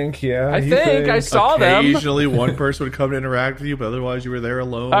 You think, yeah? I think. I saw them. Occasionally one person would come and interact with you, but otherwise you were there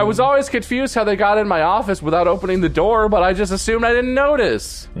alone. I was always confused how they got in my office without opening the door, but I just assumed I didn't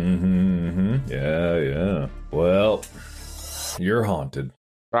notice. Yeah. Well, you're haunted.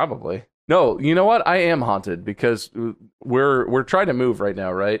 Probably. No, you know what? I am haunted because we're trying to move right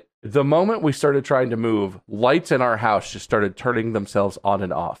now, right? The moment we started trying to move, lights in our house just started turning themselves on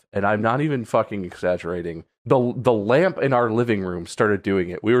and off. And I'm not even fucking exaggerating. The lamp in our living room started doing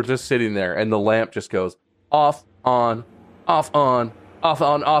it. We were just sitting there and the lamp just goes off, on, off, on, off,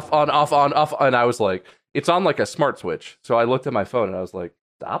 on, off, on, off, on, off. And I was like, it's on like a smart switch. So I looked at my phone and I was like,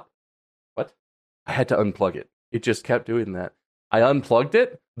 stop? What? I had to unplug it. It just kept doing that. I unplugged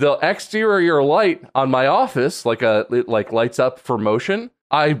it. The exterior light on my office, like lights up for motion.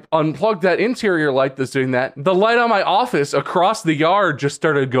 I unplugged that interior light that's doing that. The light on my office across the yard just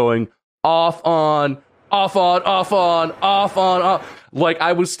started going off, on, off, on, off, on, off, on, off. Like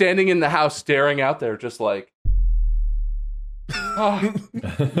I was standing in the house staring out there just like,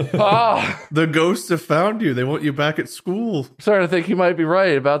 The ghosts have found you. They want you back at school. Starting to think you might be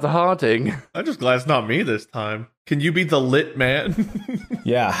right about the haunting. I'm just glad it's not me this time. Can you be the lit man?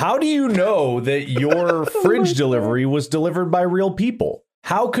 Yeah, how do you know that your fridge delivery was delivered by real people?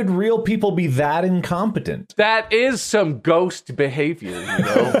 How could real people be that incompetent? That is some ghost behavior, you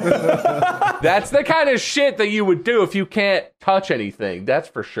know? That's the kind of shit that you would do if you can't touch anything. That's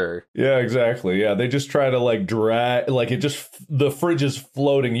for sure. Yeah, exactly. Yeah, they just try to like drag, like the fridge is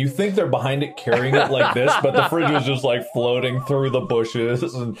floating. You think they're behind it carrying it like this, but the fridge is just like floating through the bushes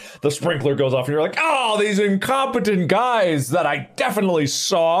and the sprinkler goes off and you're like, oh, these incompetent guys that I definitely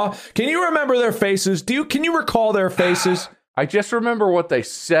saw. Can you remember their faces? Can you recall their faces? I just remember what they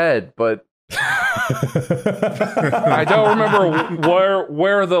said, but I don't remember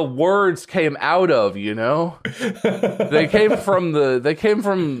where the words came out of, you know? They came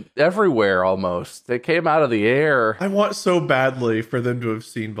from everywhere almost. They came out of the air. I want so badly for them to have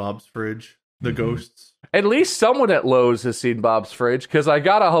seen Bob's fridge, the ghosts. At least someone at Lowe's has seen Bob's fridge, because I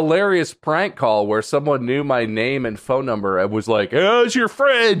got a hilarious prank call where someone knew my name and phone number and was like, "How's your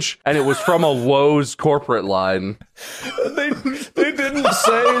fridge?" And it was from a Lowe's corporate line. They didn't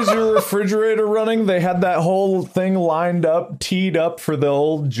say, "Is your refrigerator running?" They had that whole thing lined up, teed up for the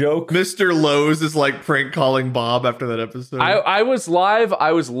old joke. Mr. Lowe's is like prank calling Bob after that episode. I was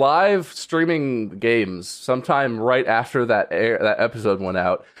live streaming games sometime right after that episode went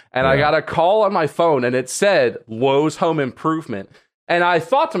out. And I got a call on my phone, and it said Lowe's Home Improvement. And I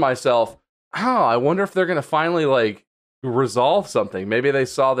thought to myself, oh, I wonder if they're going to finally, like, resolve something. Maybe they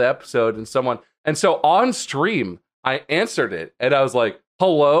saw the episode and someone... And so on stream, I answered it, and I was like,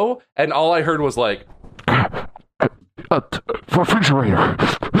 hello? And all I heard was, like... refrigerator.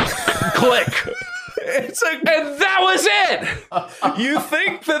 Click. And that was it! You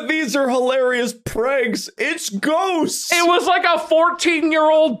think that these are hilarious pranks? It's ghosts! It was like a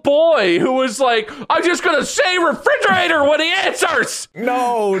 14-year-old boy who was like, I'm just gonna say refrigerator when he answers!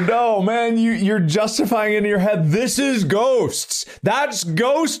 No, man, you're justifying in your head, this is ghosts! That's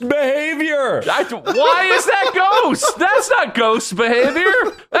ghost behavior! Why is that ghost? That's not ghost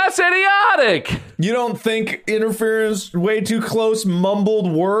behavior! That's idiotic! You don't think interference, way too close,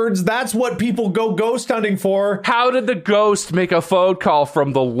 mumbled words? That's what people go ghost hunting for. How did the ghost make a phone call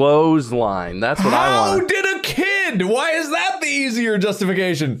from the Lowe's line? That's what I want. How did a kid? Why is that the easier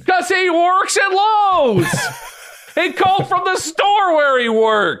justification? Because he works at Lowe's! He called from the store where he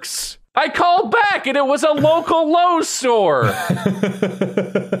works! I called back and it was a local Lowe's store.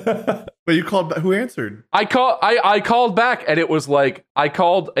 But you called back. Who answered? I called back and it was like, I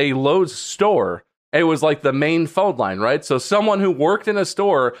called a Lowe's store. It was like the main phone line, right? So someone who worked in a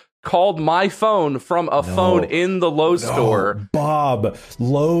store called my phone from a phone in the Lowe's store. Bob,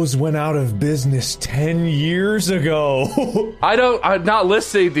 Lowe's went out of business 10 years ago. I'm not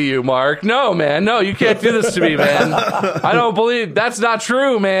listening to you, Mark. No, man. No, you can't do this to me, man. I don't believe that's not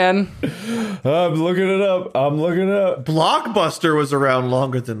true, man. I'm looking it up. Blockbuster was around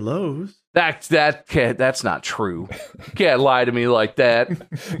longer than Lowe's. That's not true. You can't lie to me like that.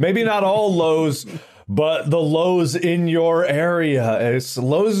 Maybe not all Lowe's, but the Lowe's in your area.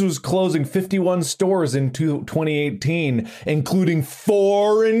 Lowe's was closing 51 stores in 2018, including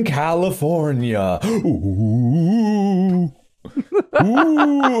 4 in California. Ooh.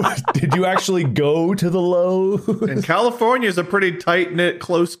 Ooh. Did you actually go to the Lowe's? And California is a pretty tight-knit,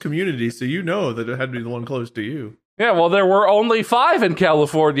 close community, so you know that it had to be the one close to you. Yeah, well, there were only 5 in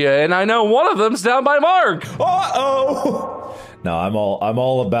California, and I know one of them's down by Mark. Uh-oh! No, I'm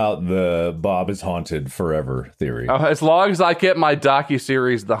all about the Bob is haunted forever theory. As long as I get my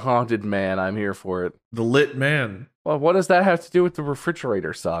docuseries, The Haunted Man, I'm here for it. The Lit Man. Well, what does that have to do with the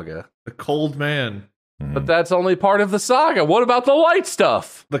refrigerator saga? The Cold Man. But that's only part of the saga. What about the light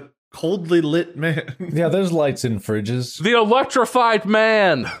stuff? The Coldly Lit Man. Yeah, there's lights in fridges. The Electrified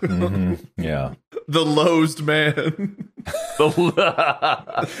Man. Mm-hmm. Yeah. The Lowe's Man. You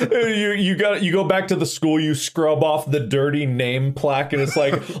go back to the school, you scrub off the dirty name plaque, and it's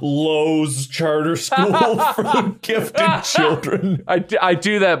like Lowe's Charter School for gifted children. I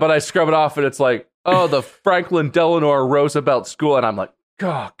do that, but I scrub it off, and it's like, oh, the Franklin Delano Roosevelt School, and I'm like,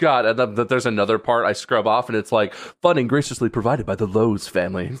 oh, God. And then there's another part I scrub off, and it's like, funding graciously provided by the Lowe's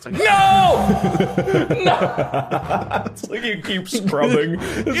family. It's like, no! No! It's like you keep scrubbing.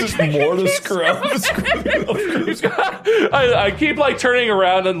 There's just more to scrub. I keep, like, turning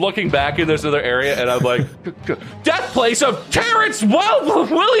around and looking back in this other area, and I'm like, death place of Terrence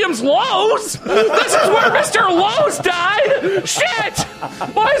Williams Lowe's? This is where Mr. Lowe's died? Shit!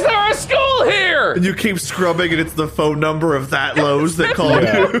 Why is there a school here? And you keep scrubbing, and it's the phone number of that Lowe's that called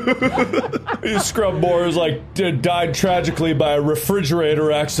you scrub more is like died tragically by a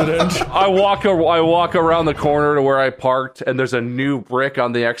refrigerator accident. I walk around the corner to where I parked, and there's a new brick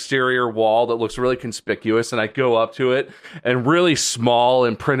on the exterior wall that looks really conspicuous, and I go up to it, and really small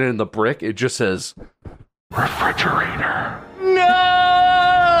and printed in the brick, it just says refrigerator. No!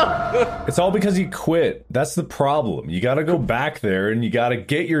 It's all because he quit. That's the problem. You got to go back there and you got to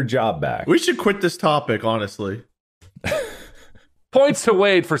get your job back. We should quit this topic, honestly. Points to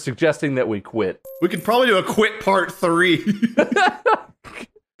Wade for suggesting that we quit. We could probably do a quit part 3.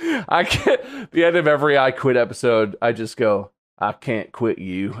 I can't. The end of every I Quit episode, I just go, I can't quit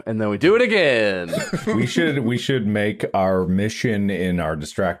you, and then we do it again. we should make our mission in our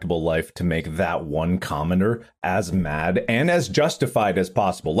distractible life to make that one commenter as mad and as justified as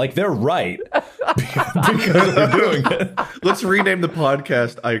possible. Like they're right because we're doing it. Let's rename the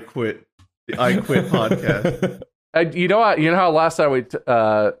podcast I Quit. The I Quit podcast. You know how last time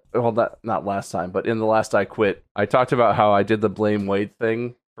not last time, but in the last I Quit, I talked about how I did the blame Wade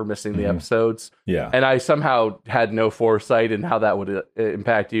thing for missing the episodes. Yeah. And I somehow had no foresight in how that would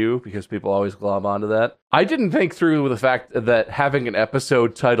impact you, because people always glob onto that. I didn't think through the fact that having an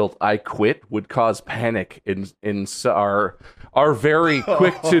episode titled I Quit would cause panic in our very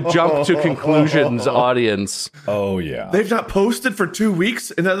quick to jump to conclusions audience. Oh, yeah. They've not posted for 2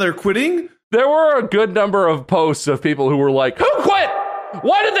 weeks and then they're quitting? There were a good number of posts of people who were like, who quit?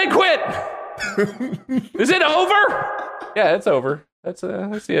 Why did they quit? Is it over? Yeah, it's over. That's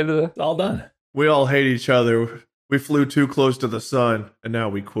the end of It's all done. We all hate each other. We flew too close to the sun, and now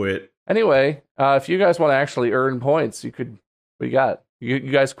we quit. Anyway, if you guys want to actually earn points, you could. What you got? You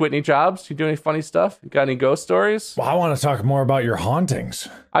guys quit any jobs? You do any funny stuff? You got any ghost stories? Well, I want to talk more about your hauntings.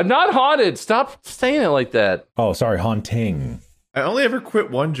 I'm not haunted. Stop saying it like that. Oh, sorry, haunting. I only ever quit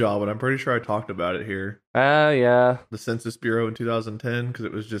one job, and I'm pretty sure I talked about it here. Yeah. The Census Bureau in 2010, because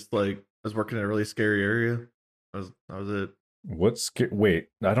it was just like I was working in a really scary area. That was it. Wait,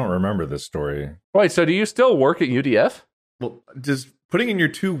 I don't remember this story. Wait, so do you still work at UDF? Well, does putting in your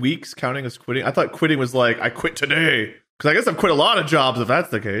 2 weeks counting as quitting? I thought quitting was like, I quit today. Because I guess I've quit a lot of jobs if that's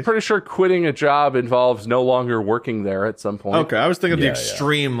the case. Pretty sure quitting a job involves no longer working there at some point. Okay, I was thinking of the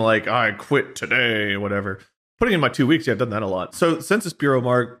extreme, like, I quit today, whatever. Putting in my 2 weeks, yeah, I've done that a lot. So, Census Bureau,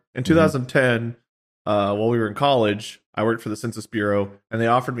 Mark, in 2010, while we were in college, I worked for the Census Bureau, and they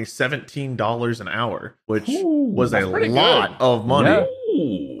offered me $17 an hour, which was a lot of money.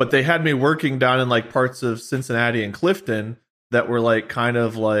 Yeah. But they had me working down in like parts of Cincinnati and Clifton that were like kind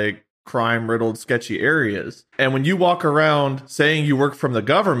of like crime-riddled, sketchy areas. And when you walk around saying you work from the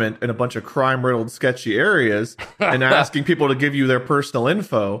government in a bunch of crime-riddled, sketchy areas and asking people to give you their personal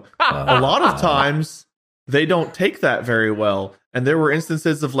info, a lot of times they don't take that very well. And there were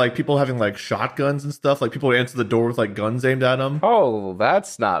instances of like people having like shotguns and stuff, like people would answer the door with like guns aimed at them. Oh,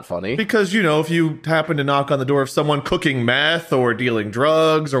 that's not funny. Because, you know, if you happen to knock on the door of someone cooking meth or dealing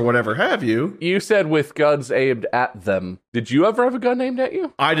drugs or whatever have you. You said with guns aimed at them. Did you ever have a gun aimed at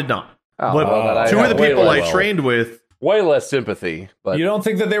you? I did not. Oh, but well, two of the people I trained with. Way less sympathy. But you don't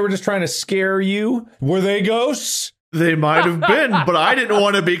think that they were just trying to scare you? Were they ghosts? They might have been, but I didn't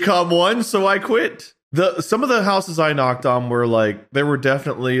want to become one, so I quit. Some of the houses I knocked on were like, they were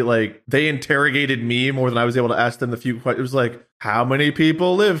definitely like, they interrogated me more than I was able to ask them the few questions. It was like, how many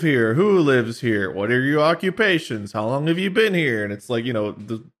people live here? Who lives here? What are your occupations? How long have you been here? And it's like, you know,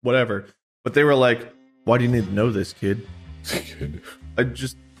 whatever. But they were like, why do you need to know this, kid?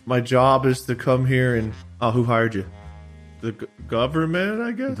 My job is to come here and, who hired you? The government,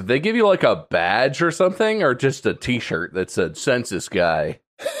 I guess? Did they give you like a badge or something, or just a t-shirt that said census guy?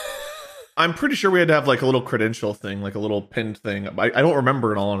 I'm pretty sure we had to have like a little credential thing, like a little pinned thing. I don't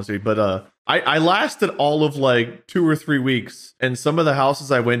remember in all honesty, but I lasted all of like 2 or 3 weeks. And some of the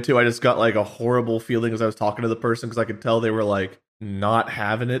houses I went to, I just got like a horrible feeling as I was talking to the person, because I could tell they were like not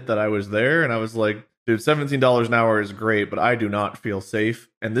having it that I was there. And I was like, dude, $17 an hour is great, but I do not feel safe.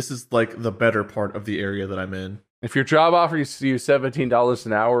 And this is like the better part of the area that I'm in. If your job offers you $17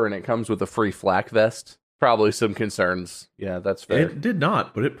 an hour and it comes with a free flak vest, probably some concerns. Yeah, that's fair. It did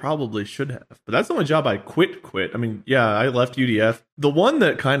not, but it probably should have. But that's the only job I quit. I mean, yeah, I left UDF. The one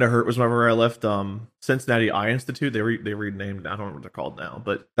that kind of hurt was whenever I left Cincinnati Eye Institute. They renamed. I don't know what they're called now,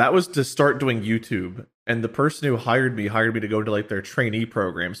 but that was to start doing YouTube. And the person who hired me to go to like their trainee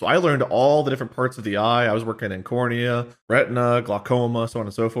program. So I learned all the different parts of the eye. I was working in cornea, retina, glaucoma, so on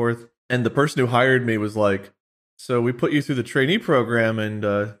and so forth. And the person who hired me was like, so we put you through the trainee program, and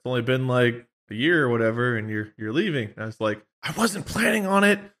it's only been like a year or whatever, and you're leaving. And I was like, I wasn't planning on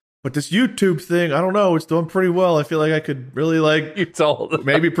it, but this YouTube thing, I don't know, it's doing pretty well. I feel like I could really like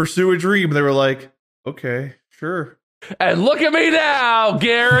maybe pursue a dream. They were like, okay, sure. And look at me now,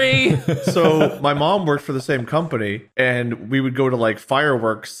 Gary. So my mom worked for the same company, and we would go to like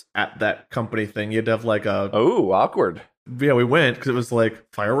fireworks at that company thing. You had to have like awkward. Yeah, we went because it was like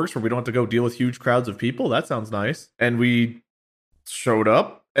fireworks where we don't have to go deal with huge crowds of people. That sounds nice. And we showed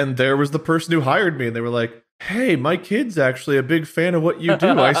up, and there was the person who hired me, and they were like, hey, my kid's actually a big fan of what you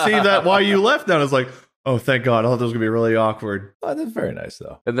do. I see that why you left now. And it's like, oh, thank God. I thought that was going to be really awkward. Oh, that's very nice,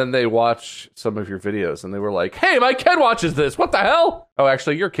 though. And then they watch some of your videos and they were like, hey, my kid watches this. What the hell? Oh,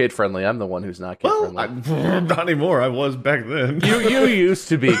 actually, you're kid friendly. I'm the one who's not kid friendly. Not anymore. I was back then. You used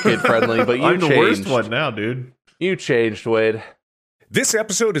to be kid friendly, but you I'm changed. the worst one now, dude. You changed, Wade. This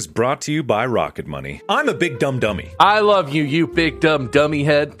episode is brought to you by Rocket Money. I'm a big dumb dummy. I love you, you big dumb dummy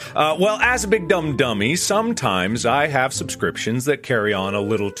head. Well, as a big dumb dummy, sometimes I have subscriptions that carry on a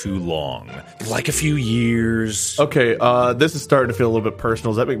little too long. Like a few years. Okay, this is starting to feel a little bit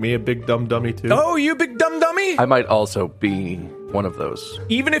personal. Does that make me a big dumb dummy too? Oh, you big dumb dummy? I might also be one of those.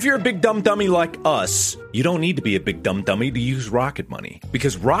 Even if you're a big dumb dummy like us, you don't need to be a big dumb dummy to use Rocket Money.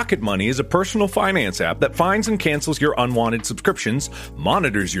 Because Rocket Money is a personal finance app that finds and cancels your unwanted subscriptions,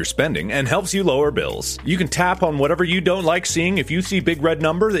 monitors your spending, and helps you lower bills. You can tap on whatever you don't like seeing. If you see big red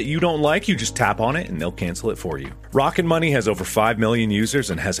number that you don't like, you just tap on it and they'll cancel it for you. Rocket Money has over 5 million users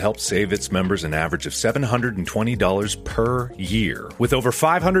and has helped save its members an average of $720 per year, with over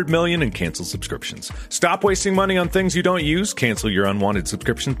 500 million in canceled subscriptions. Stop wasting money on things you don't use. Cancel your unwanted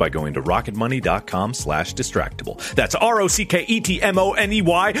subscriptions by going to rocketmoney.com/distractible. That's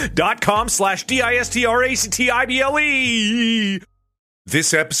ROCKETMONEY.com/DISTRACTIBLE.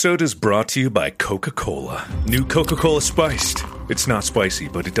 This episode is brought to you by Coca-Cola. New Coca-Cola Spiced. It's not spicy,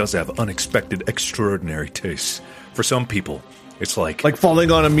 but it does have unexpected, extraordinary tastes. For some people, it's like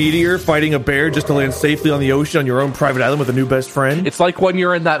falling on a meteor, fighting a bear just to land safely on the ocean on your own private island with a new best friend. It's like when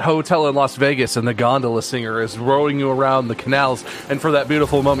you're in that hotel in Las Vegas and the gondola singer is rowing you around the canals, and for that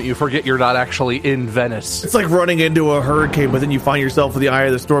beautiful moment you forget you're not actually in Venice. It's like running into a hurricane, but then you find yourself in the eye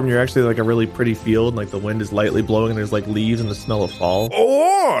of the storm. You're actually like a really pretty field, and like the wind is lightly blowing, and there's like leaves and the smell of fall.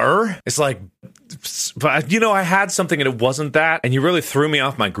 Or it's like, but I had something and it wasn't that, and you really threw me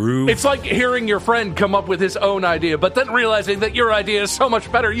off my groove. It's like hearing your friend come up with his own idea, but then realizing that your idea is so much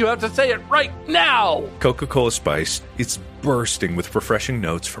better, you have to say it right now. Coca-Cola Spiced. It's bursting with refreshing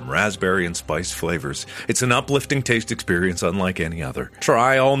notes from raspberry and spice flavors. It's an uplifting taste experience unlike any other.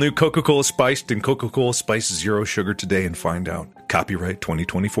 Try all new Coca-Cola Spiced and Coca-Cola Spiced Zero Sugar today and find out. Copyright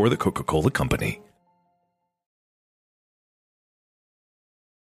 2024, The Coca-Cola Company.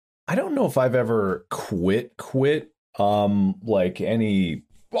 I don't know if I've ever quit. Like any.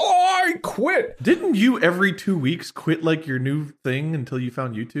 Oh, I quit. Didn't you every 2 weeks quit like your new thing until you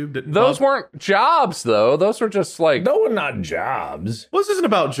found YouTube? Didn't Those Bob? weren't jobs, though. Those were just like... No, not jobs. Well, this isn't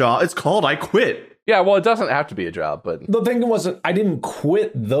about job. It's called I Quit. Yeah, well, it doesn't have to be a job, but... The thing was, I didn't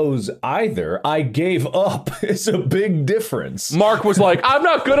quit those either. I gave up. It's a big difference. Mark was like, I'm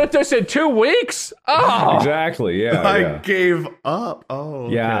not good at this in 2 weeks. Oh, Exactly, yeah. I gave up. Oh,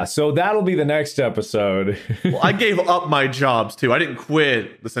 okay. Yeah, so that'll be the next episode. Well, I gave up my jobs too. I didn't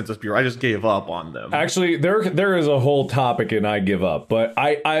quit the Census Bureau. I just gave up on them. Actually, there is a whole topic in I give up, but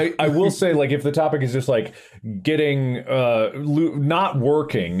I will say, like, if the topic is just like getting not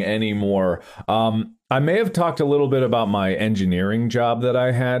working anymore, I may have talked a little bit about my engineering job that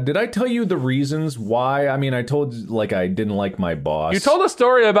I had. Did I tell you the reasons why? I mean, I told you, like, I didn't like my boss. you told a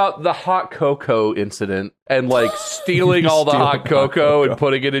story about the hot cocoa incident and like stealing all the hot cocoa and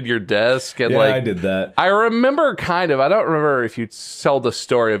putting it in your desk. And Yeah, like, I did that. I remember kind of. I don't remember if you tell the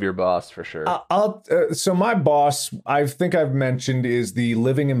story of your boss for sure. So my boss, I think I've mentioned, is the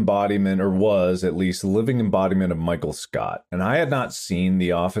living embodiment, or was at least the living embodiment of Michael Scott. And I had not seen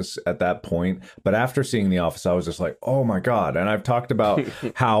The Office at that point, but after seeing The Office, I was just like, oh my God. And I've talked about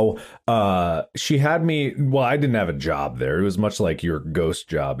how she had me, well, I didn't have a job there. It was much like your ghost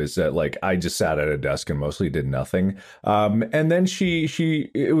job, is that like I just sat at a desk and mostly did nothing. And then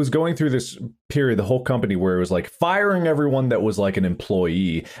it was going through this period, the whole company, where it was like firing everyone that was like an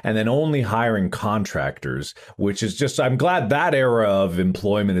employee and then only hiring contractors, which is just, I'm glad that era of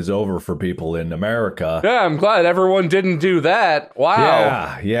employment is over for people in America. Yeah, I'm glad everyone didn't do that.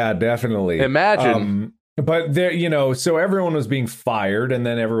 Wow. Yeah, definitely. Imagine. But there, so everyone was being fired, and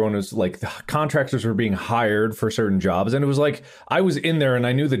then everyone was like, the contractors were being hired for certain jobs. And it was like, I was in there and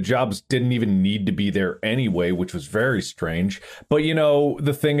I knew the jobs didn't even need to be there anyway, which was very strange. But,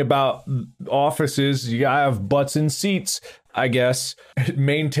 the thing about offices, you gotta have butts in seats, I guess,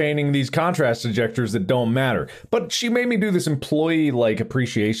 maintaining these contrast ejectors that don't matter. But she made me do this employee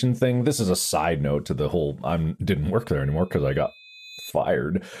appreciation thing. This is a side note to the whole, I didn't work there anymore because I got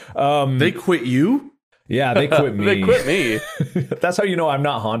fired. They quit you? Yeah, they quit me. They quit me. That's how you know I'm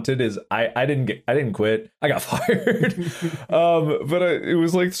not haunted. Is I didn't quit. I got fired. But it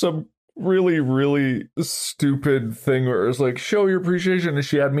was like some really, really stupid thing where it was like, show your appreciation. And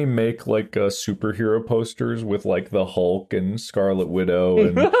she had me make like superhero posters with like the Hulk and Scarlet Widow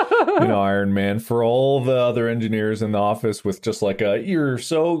and, Iron Man for all the other engineers in the office with just like you're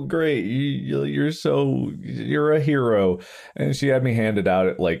so great. You're a hero. And she had me hand it out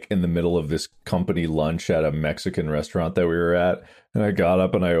at like in the middle of this company lunch at a Mexican restaurant that we were at. And I got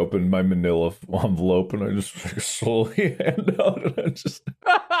up and I opened my manila envelope and I just slowly hand out and I just...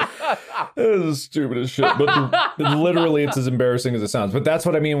 It was the stupidest shit. But literally it's as embarrassing as it sounds. But that's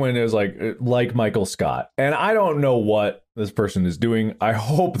what I mean when it was like Michael Scott. And I don't know what this person is doing. I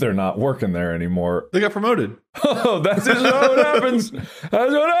hope they're not working there anymore. They got promoted. Oh, that's just how it happens. That's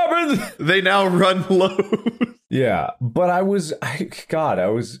what happens. They now run Lowe's. Yeah. But I was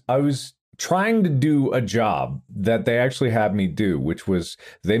trying to do a job that they actually had me do, which was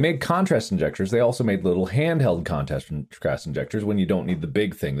they made contrast injectors. They also made little handheld contrast injectors when you don't need the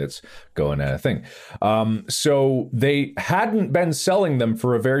big thing that's going at a thing. So they hadn't been selling them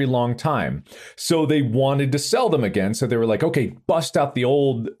for a very long time. So they wanted to sell them again. So they were like, okay, bust out the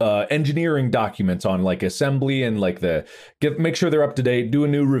old engineering documents on like assembly and like make sure they're up to date, do a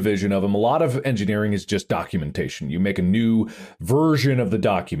new revision of them. A lot of engineering is just documentation. You make a new version of the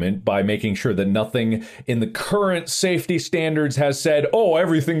document by making sure that nothing in the current safety standards has said, oh,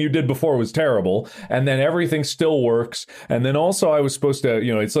 everything you did before was terrible, and then everything still works. And then also I was supposed to,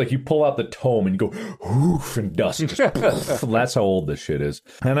 it's like you pull out the tome and you go, oof, and dust just that's how old this shit is.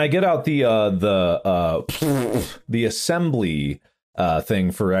 And I get out the assembly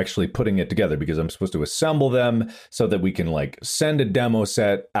thing for actually putting it together because I'm supposed to assemble them so that we can like send a demo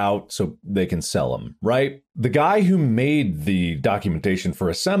set out so they can sell them, right? The guy who made the documentation for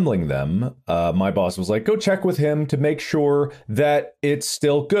assembling them, my boss was like, go check with him to make sure that it's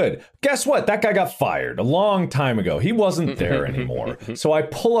still good. Guess what? That guy got fired a long time ago. He wasn't there anymore. So I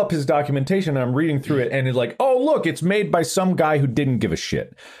pull up his documentation and I'm reading through it and it's like, oh, look, it's made by some guy who didn't give a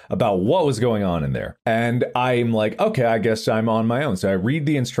shit about what was going on in there. And I'm like, okay, I guess I'm on my own. So I read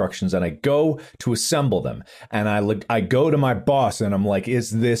the instructions and I go to assemble them. And I go to my boss and I'm like,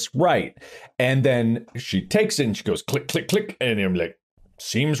 is this right? And then she takes it and she goes click, click, click. And I'm like,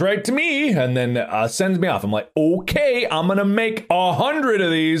 seems right to me. And then sends me off. I'm like, okay, I'm going to make 100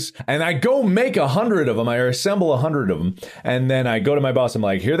 of these. And I go make 100 of them. I assemble 100 of them. And then I go to my boss. I'm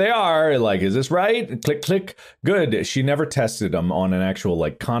like, here they are. Like, is this right? Click, click. Good. She never tested them on an actual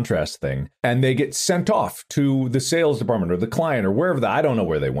like contrast thing. And they get sent off to the sales department or the client or wherever I don't know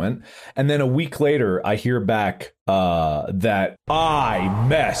where they went. And then a week later, I hear back that I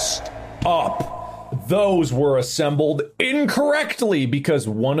messed up. Those were assembled incorrectly because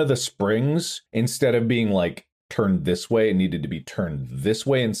one of the springs, instead of being like turned this way, it needed to be turned this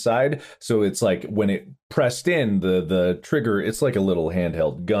way inside. So it's like when it pressed in the trigger, it's like a little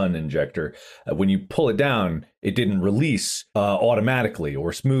handheld gun injector. When you pull it down, it didn't release automatically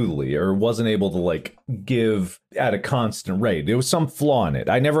or smoothly or wasn't able to like give at a constant rate. There was some flaw in it.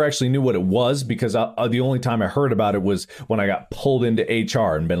 I never actually knew what it was because the only time I heard about it was when I got pulled into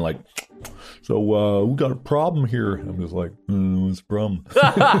HR and been like, so we got a problem here. I'm just like, what's the problem?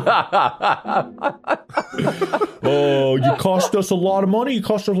 Oh, you cost us a lot of money. I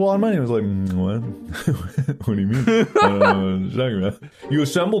was like, what? What do you mean? You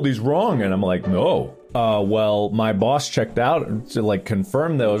assembled these wrong. And I'm like, no. Well, my boss checked out to like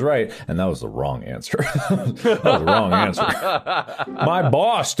confirm that I was right, and that was the wrong answer. That was the wrong answer. My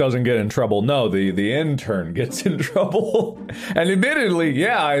boss doesn't get in trouble. No, the intern gets in trouble. And admittedly,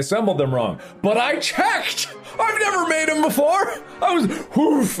 yeah, I assembled them wrong, but I checked. I've never made them before.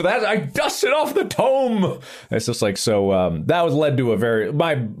 I dusted off the tome. It's just like, so that was led to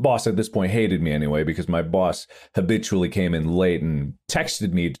my boss at this point hated me anyway, because my boss habitually came in late and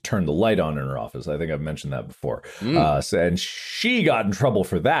texted me to turn the light on in her office. I think I've mentioned that before. And she got in trouble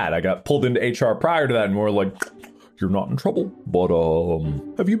for that. I got pulled into HR prior to that and we're like, you're not in trouble, but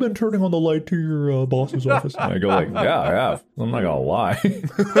have you been turning on the light to your boss's office? And I go like, yeah, I have. I'm not gonna lie.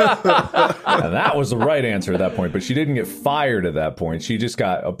 And that was the right answer at that point, but she didn't get fired at that point. She just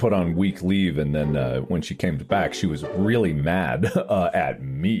got put on week leave, and then when she came back, she was really mad at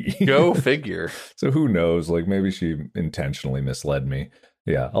me. Go figure. So who knows? Like maybe she intentionally misled me.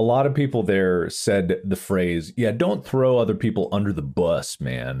 Yeah, a lot of people there said the phrase, yeah, don't throw other people under the bus,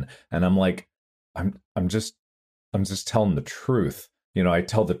 man. And I'm like, I'm just telling the truth. I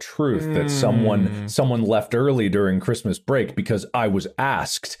tell the truth that someone left early during Christmas break because I was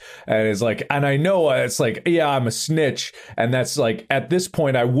asked. And it's like, and I know it's like, yeah, I'm a snitch. And that's like, at this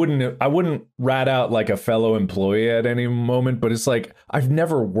point, I wouldn't rat out like a fellow employee at any moment, but it's like, I've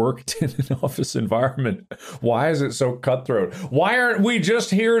never worked in an office environment. Why is it so cutthroat? Why aren't we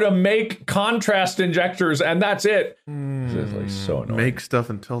just here to make contrast injectors and that's it? It's like so annoying. Make stuff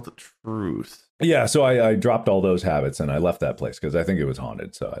and tell the truth. Yeah, so I dropped all those habits and I left that place because I think it was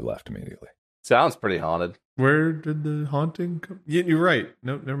haunted, so I left immediately. Sounds pretty haunted. Where did the haunting come? Yeah, you're right.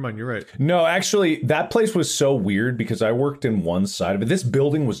 No, never mind. You're right. No, actually, that place was so weird because I worked in one side of it. This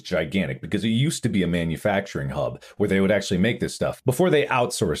building was gigantic because it used to be a manufacturing hub where they would actually make this stuff before they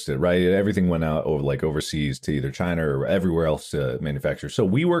outsourced it, right? Everything went out over like overseas to either China or everywhere else to manufacture. So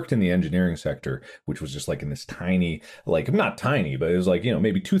we worked in the engineering sector, which was just like in this tiny, like not tiny, but it was like,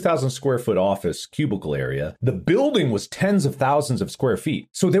 maybe 2,000 square foot office cubicle area. The building was tens of thousands of square feet.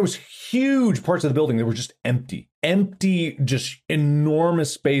 So there was huge parts of the building that were just empty, just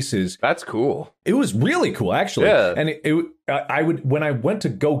enormous spaces. That's cool. It was really cool, actually. Yeah. And I would, when I went to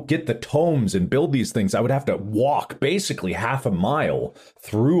go get the tomes and build these things, I would have to walk basically half a mile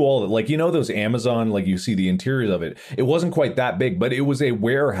through all the, like, those Amazon, like you see the interiors of it. It wasn't quite that big, but it was a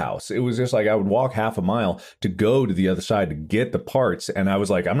warehouse. It was just like I would walk half a mile to go to the other side to get the parts. And I was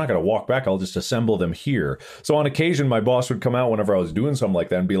like, I'm not going to walk back. I'll just assemble them here. So on occasion, my boss would come out whenever I was doing something like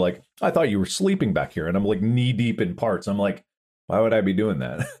that and be like, I thought you were sleeping back here. And I'm like knee deep in parts. I'm like, why would I be doing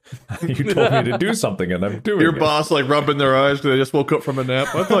that? You told me to do something and I'm doing Your it. boss like rubbing their eyes because they just woke up from a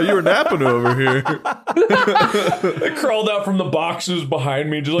nap. I thought you were napping over here. They crawled out from the boxes behind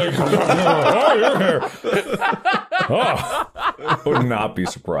me, just like, oh, you're here. Oh, I would not be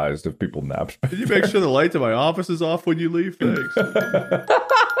surprised if people napped. Did you make sure the lights in my office is off when you leave? Thanks.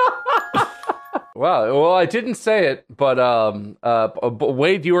 Wow. Well, I didn't say it, but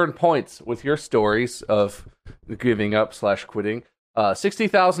Wade, you earned points with your stories of giving up / quitting.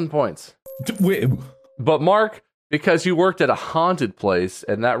 60,000 points. Wait. But Mark, because you worked at a haunted place,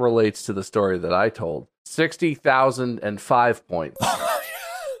 and that relates to the story that I told, 60,005 points.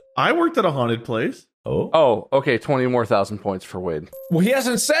 I worked at a haunted place. Oh, okay. 20 more thousand points for Wade. Well, he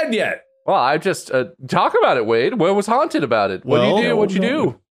hasn't said yet. Well, I just talk about it, Wade. What was haunted about it? What do you do? What'd you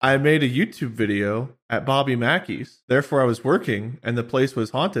do? I made a YouTube video at Bobby Mackey's. Therefore, I was working, and the place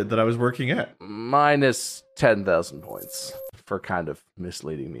was haunted that I was working at. Minus 10,000 points for kind of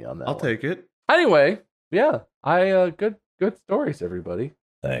misleading me on that. I'll take it. Anyway, yeah, good stories, everybody.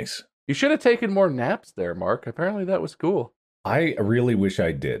 Thanks. You should have taken more naps there, Mark. Apparently, that was cool. I really wish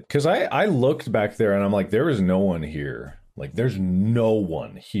I did, because I looked back there and I'm like, there is no one here. Like, there's no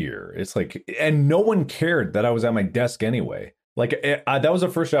one here. It's like, and no one cared that I was at my desk anyway. Like, that was the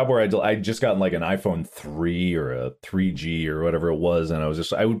first job where I just gotten like an iPhone 3 or a 3G or whatever it was. And I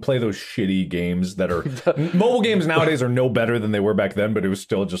would play those shitty games that are mobile games nowadays are no better than they were back then. But it was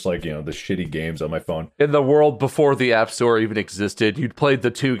still just like, the shitty games on my phone. In the world before the App Store even existed, you'd played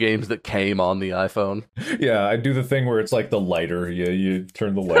the 2 games that came on the iPhone. Yeah, I do the thing where it's like the lighter. You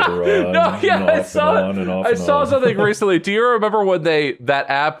turn the lighter on. No, yeah, I saw something recently. Do you remember when that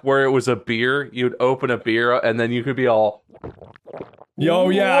app where it was a beer? You'd open a beer and then you could be all... Yo,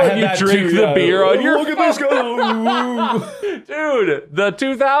 yeah, I had you that drink too, the beer on your look at this guy. Dude, the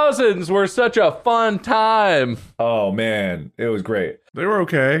 2000s were such a fun time. Oh man, it was great. They were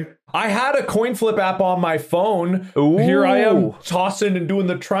okay. I had a coin flip app on my phone. Ooh. Here I am tossing and doing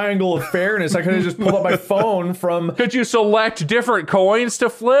the triangle of fairness. I could have just pulled up my phone from... Could you select different coins to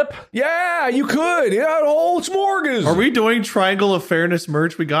flip? Yeah, you could. Yeah, a whole smorgasbord. Are we doing Triangle of Fairness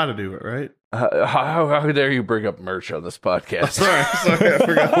merch? We got to do it, right? How dare you bring up merch on this podcast? Sorry, I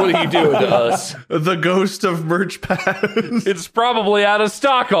forgot. What are you doing to us? The ghost of merch pass. It's probably out of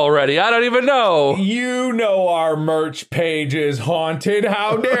stock already. I don't even know. You know our merch page is haunted.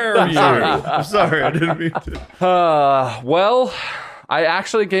 How dare you? I'm sorry, I didn't mean to. Well, I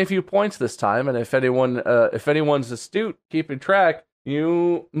actually gave you points this time, and if anyone's astute, keeping track,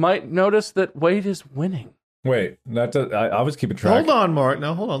 you might notice that Wade is winning. Wait, I was keeping track. Hold on, Mark.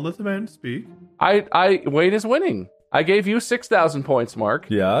 Now, hold on. Let the man speak. Wade is winning. I gave you 6,000 points, Mark.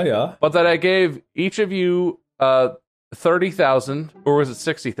 Yeah. But that I gave each of you 30,000, or was it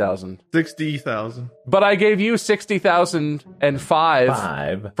 60,000? 60,000. But I gave you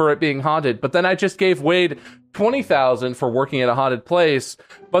 60,005 for it being haunted. But then I just gave Wade 20,000 for working at a haunted place.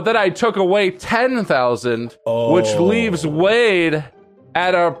 But then I took away 10,000, which leaves Wade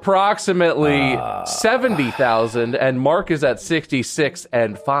at approximately 70,000, and Mark is at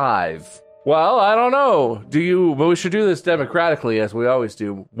 66,500. Well, I don't know. But we should do this democratically, as we always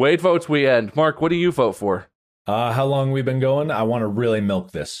do. Wade votes, we end. Mark, what do you vote for? How long we been going? I want to really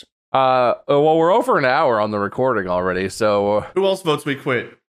milk this. Well, we're over an hour on the recording already, so... Who else votes we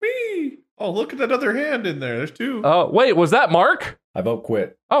quit? Me! Oh, look at that other hand in there. There's two. Oh, wait, was that Mark? I vote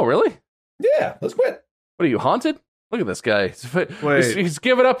quit. Oh, really? Yeah, let's quit. What are you, haunted? Look at this guy. He's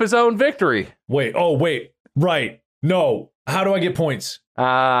giving up his own victory. Wait. Right. No. How do I get points?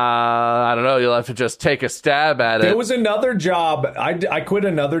 I don't know. You'll have to just take a stab at it. There was another job. I quit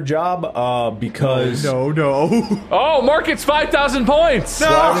another job because... No. Oh, Mark gets 5,000 points.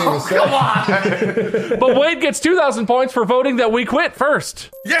 No, come on. But Wade gets 2,000 points for voting that we quit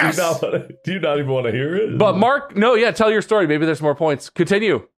first. Yes. Do you not even want to hear it? But Mark, no, yeah, tell your story. Maybe there's more points.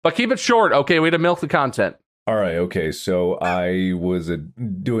 Continue. But keep it short. Okay, way to milk the content. All right, okay. So I was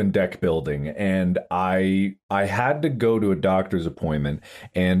doing deck building, and I had to go to a doctor's appointment,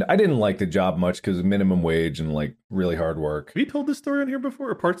 and I didn't like the job much because of minimum wage and like really hard work. Have you told this story on here before,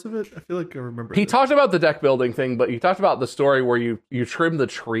 or parts of it? I feel like I remember. He talked about the deck building thing, but you talked about the story where you trimmed the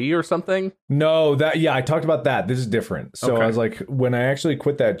tree or something. No, I talked about that. This is different. So I was like, when I actually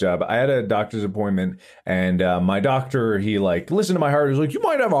quit that job, I had a doctor's appointment, and my doctor, he like listened to my heart. He was like, you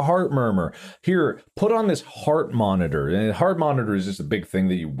might have a heart murmur. Here, put on this heart monitor. And a heart monitor is just a big thing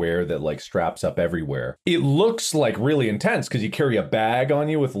that you wear that like straps up everywhere. It looks like really intense because you carry a bag on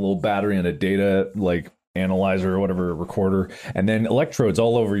you with a little battery and a data like analyzer or whatever, recorder, and then electrodes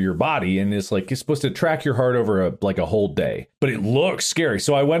all over your body, and it's supposed to track your heart over a whole day. But it looks scary.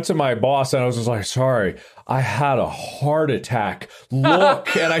 So I went to my boss and I was just like, sorry, I had a heart attack.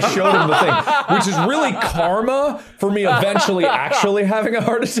 Look, and I showed him the thing, which is really karma for me eventually actually having a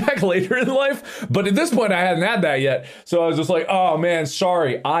heart attack later in life. But at this point, I hadn't had that yet. So I was just like, oh man,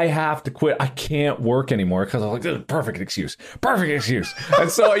 sorry, I have to quit. I can't work anymore because I was like, this is a perfect excuse.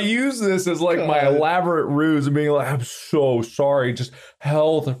 And so I use this as like my elaborate ruse of being like, I'm so sorry, just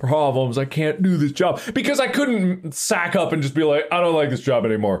health problems. I can't do this job because I couldn't sack up and just be like, I don't like this job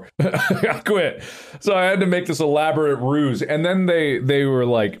anymore. I quit. So I had to make this elaborate ruse. And then they were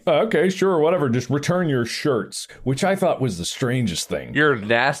like, okay, sure, whatever. Just return your shirts, which I thought was the strangest thing. Your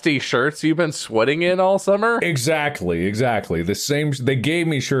nasty shirts you've been sweating in all summer? Exactly. The same. They gave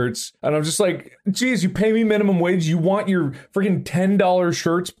me shirts and I'm just like, geez, you pay me minimum wage. You want your freaking $10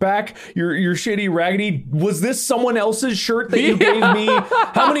 shirts back? Your shitty raggedy. Was this someone else's shirt that you gave me?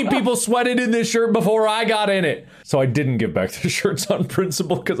 How many people sweated in this shirt before I got in it? So I didn't give back the shirts on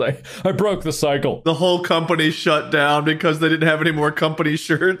principle because I broke the cycle. The whole company shut down because they didn't have any more company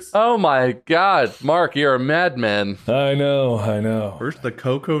shirts. Oh my God, Mark, you're a madman. I know. First the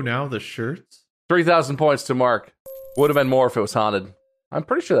cocoa, now the shirts. 3,000 points to Mark. Would have been more if it was haunted. I'm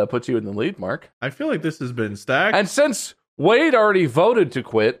pretty sure that puts you in the lead, Mark. I feel like this has been stacked. And since Wade already voted to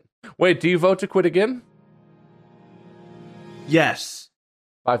quit, Wade, do you vote to quit again? Yes.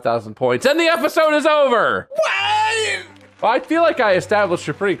 5,000 points. And the episode is over! What? Well, I feel like I established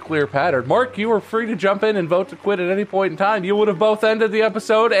a pretty clear pattern. Mark, you were free to jump in and vote to quit at any point in time. You would have both ended the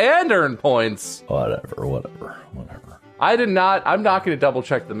episode and earned points. Whatever. I'm not going to double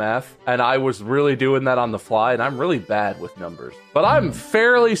check the math, and I was really doing that on the fly, and I'm really bad with numbers. But I'm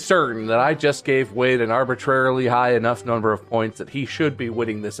fairly certain that I just gave Wade an arbitrarily high enough number of points that he should be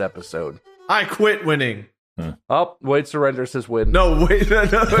winning this episode. I quit winning. Oh, Wade surrenders his win. No, wait, no,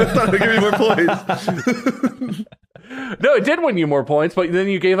 it's not going to give me more points. No, it did win you more points, but then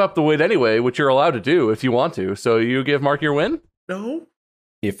you gave up the win anyway, which you're allowed to do if you want to. So you give Mark your win? No.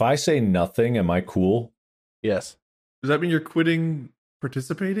 If I say nothing, am I cool? Yes. Does that mean you're quitting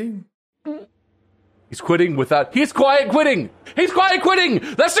participating? He's quitting without... He's quiet quitting! He's quiet quitting!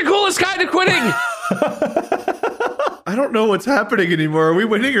 That's the coolest kind of quitting! I don't know what's happening anymore. Are we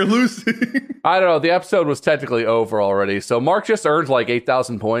winning or losing? I don't know. The episode was technically over already, so Mark just earned like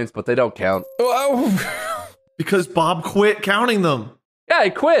 8,000 points, but they don't count. Because Bob quit counting them. Yeah, he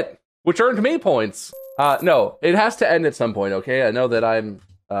quit, which earned me points. No, it has to end at some point, okay? I know that I'm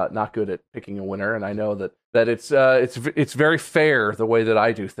not good at picking a winner, and I know that it's very fair the way that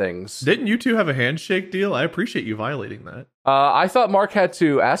I do things. Didn't you two have a handshake deal? I appreciate you violating that. I thought Mark had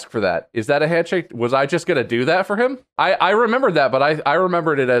to ask for that. Is that a handshake? Was I just going to do that for him? I remembered that, but I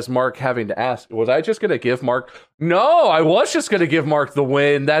remembered it as Mark having to ask. Was I just going to give Mark? No, I was just going to give Mark the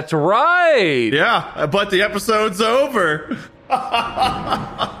win. That's right. Yeah, but the episode's over.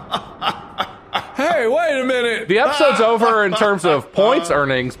 Hey, wait a minute. The episode's over in terms of points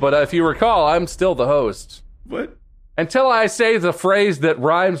earnings, but if you recall, I'm still the host. What? Until I say the phrase that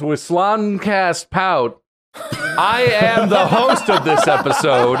rhymes with Slancast Pout, I am the host of this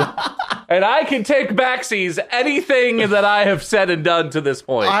episode, and I can take backsies anything that I have said and done to this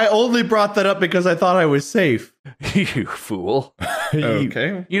point. I only brought that up because I thought I was safe. You fool.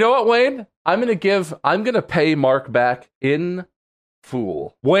 Okay. You know what, Wade? I'm gonna pay Mark back in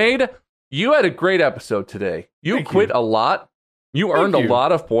full. Wade, you had a great episode today. You quit a lot. You earned a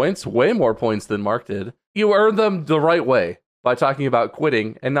lot of points, way more points than Mark did. You earned them the right way by talking about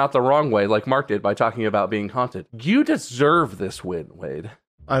quitting and not the wrong way like Mark did by talking about being haunted. You deserve this win, Wade.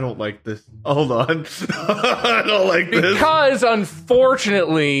 I don't like this. Hold on. I don't like this. Because,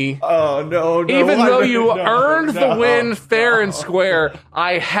 unfortunately, oh, no. even though you earned the win fair and square,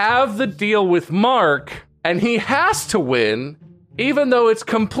 I have the deal with Mark, and he has to win, even though it's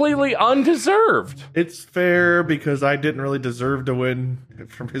completely undeserved. It's fair because I didn't really deserve to win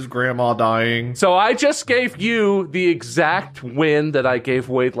from his grandma dying. So I just gave you the exact win that I gave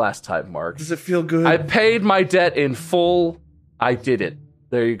Wade last time, Mark. Does it feel good? I paid my debt in full. I did it.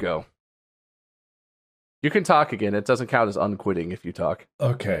 There you go. You can talk again. It doesn't count as unquitting if you talk.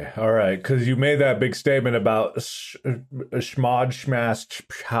 Okay, all right, because you made that big statement about schmod, schmast,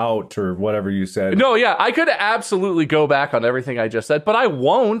 pout, or whatever you said. No, yeah, I could absolutely go back on everything I just said, but I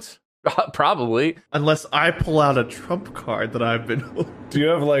won't. Probably. Unless I pull out a trump card that I've been holding. Do you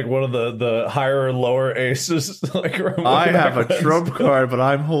have like one of the higher or lower aces? Like I have a trump card, but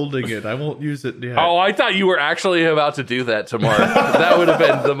I'm holding it. I won't use it yet. Oh, I thought you were actually about to do that to Mark. That would have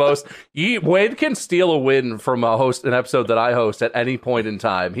been the most. Wade can steal a win from an episode that I host at any point in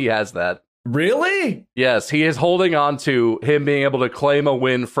time. He has that. Really? Yes, he is holding on to him being able to claim a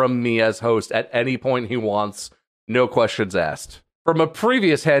win from me as host at any point he wants. No questions asked. From a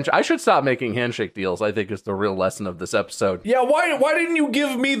previous handshake, I should stop making handshake deals, I think is the real lesson of this episode. Yeah, why didn't you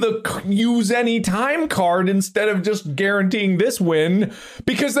give me the use any time card instead of just guaranteeing this win?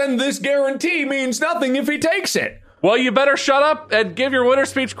 Because then this guarantee means nothing if he takes it. Well, you better shut up and give your winner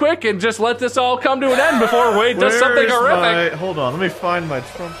speech quick and just let this all come to an end before Wade does something horrific. Hold on, let me find my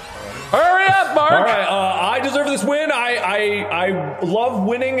trump card. Hurry up, Mark! All right, I deserve this win. I love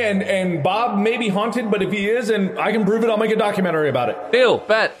winning, and Bob may be haunted, but if he is, and I can prove it, I'll make a documentary about it. Deal,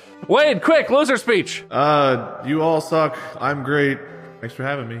 bet. Wade, quick, loser speech. You all suck. I'm great. Thanks for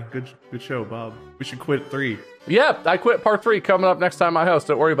having me. Good show, Bob. We should quit 3. Yep, I quit part 3 coming up next time I host.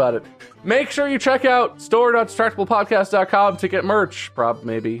 Don't worry about it. Make sure you check out store.distractablepodcast.com to get merch.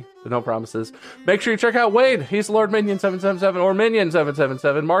 Maybe. No promises. Make sure you check out Wade. He's Lord Minion 777 or Minion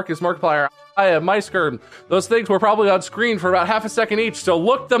 777. Mark is Markiplier. I am Meisker. Those things were probably on screen for about half a second each, so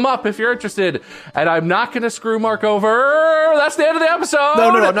look them up if you're interested. And I'm not going to screw Mark over. That's the end of the episode. No,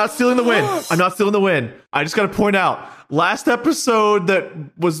 I'm not stealing the win. I'm not stealing the win. I just got to point out, last episode that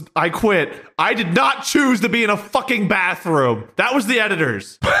was I quit, I did not choose to be in a fucking bathroom. That was the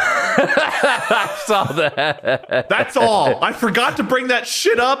editors. I saw that. That's all. I forgot to bring that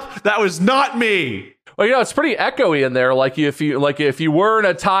shit up. That was not me. Well, it's pretty echoey in there. Like if you were in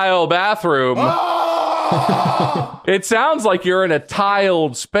a tile bathroom, it sounds like you're in a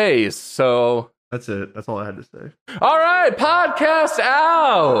tiled space. So that's it. That's all I had to say. All right, podcast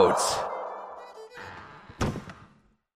out.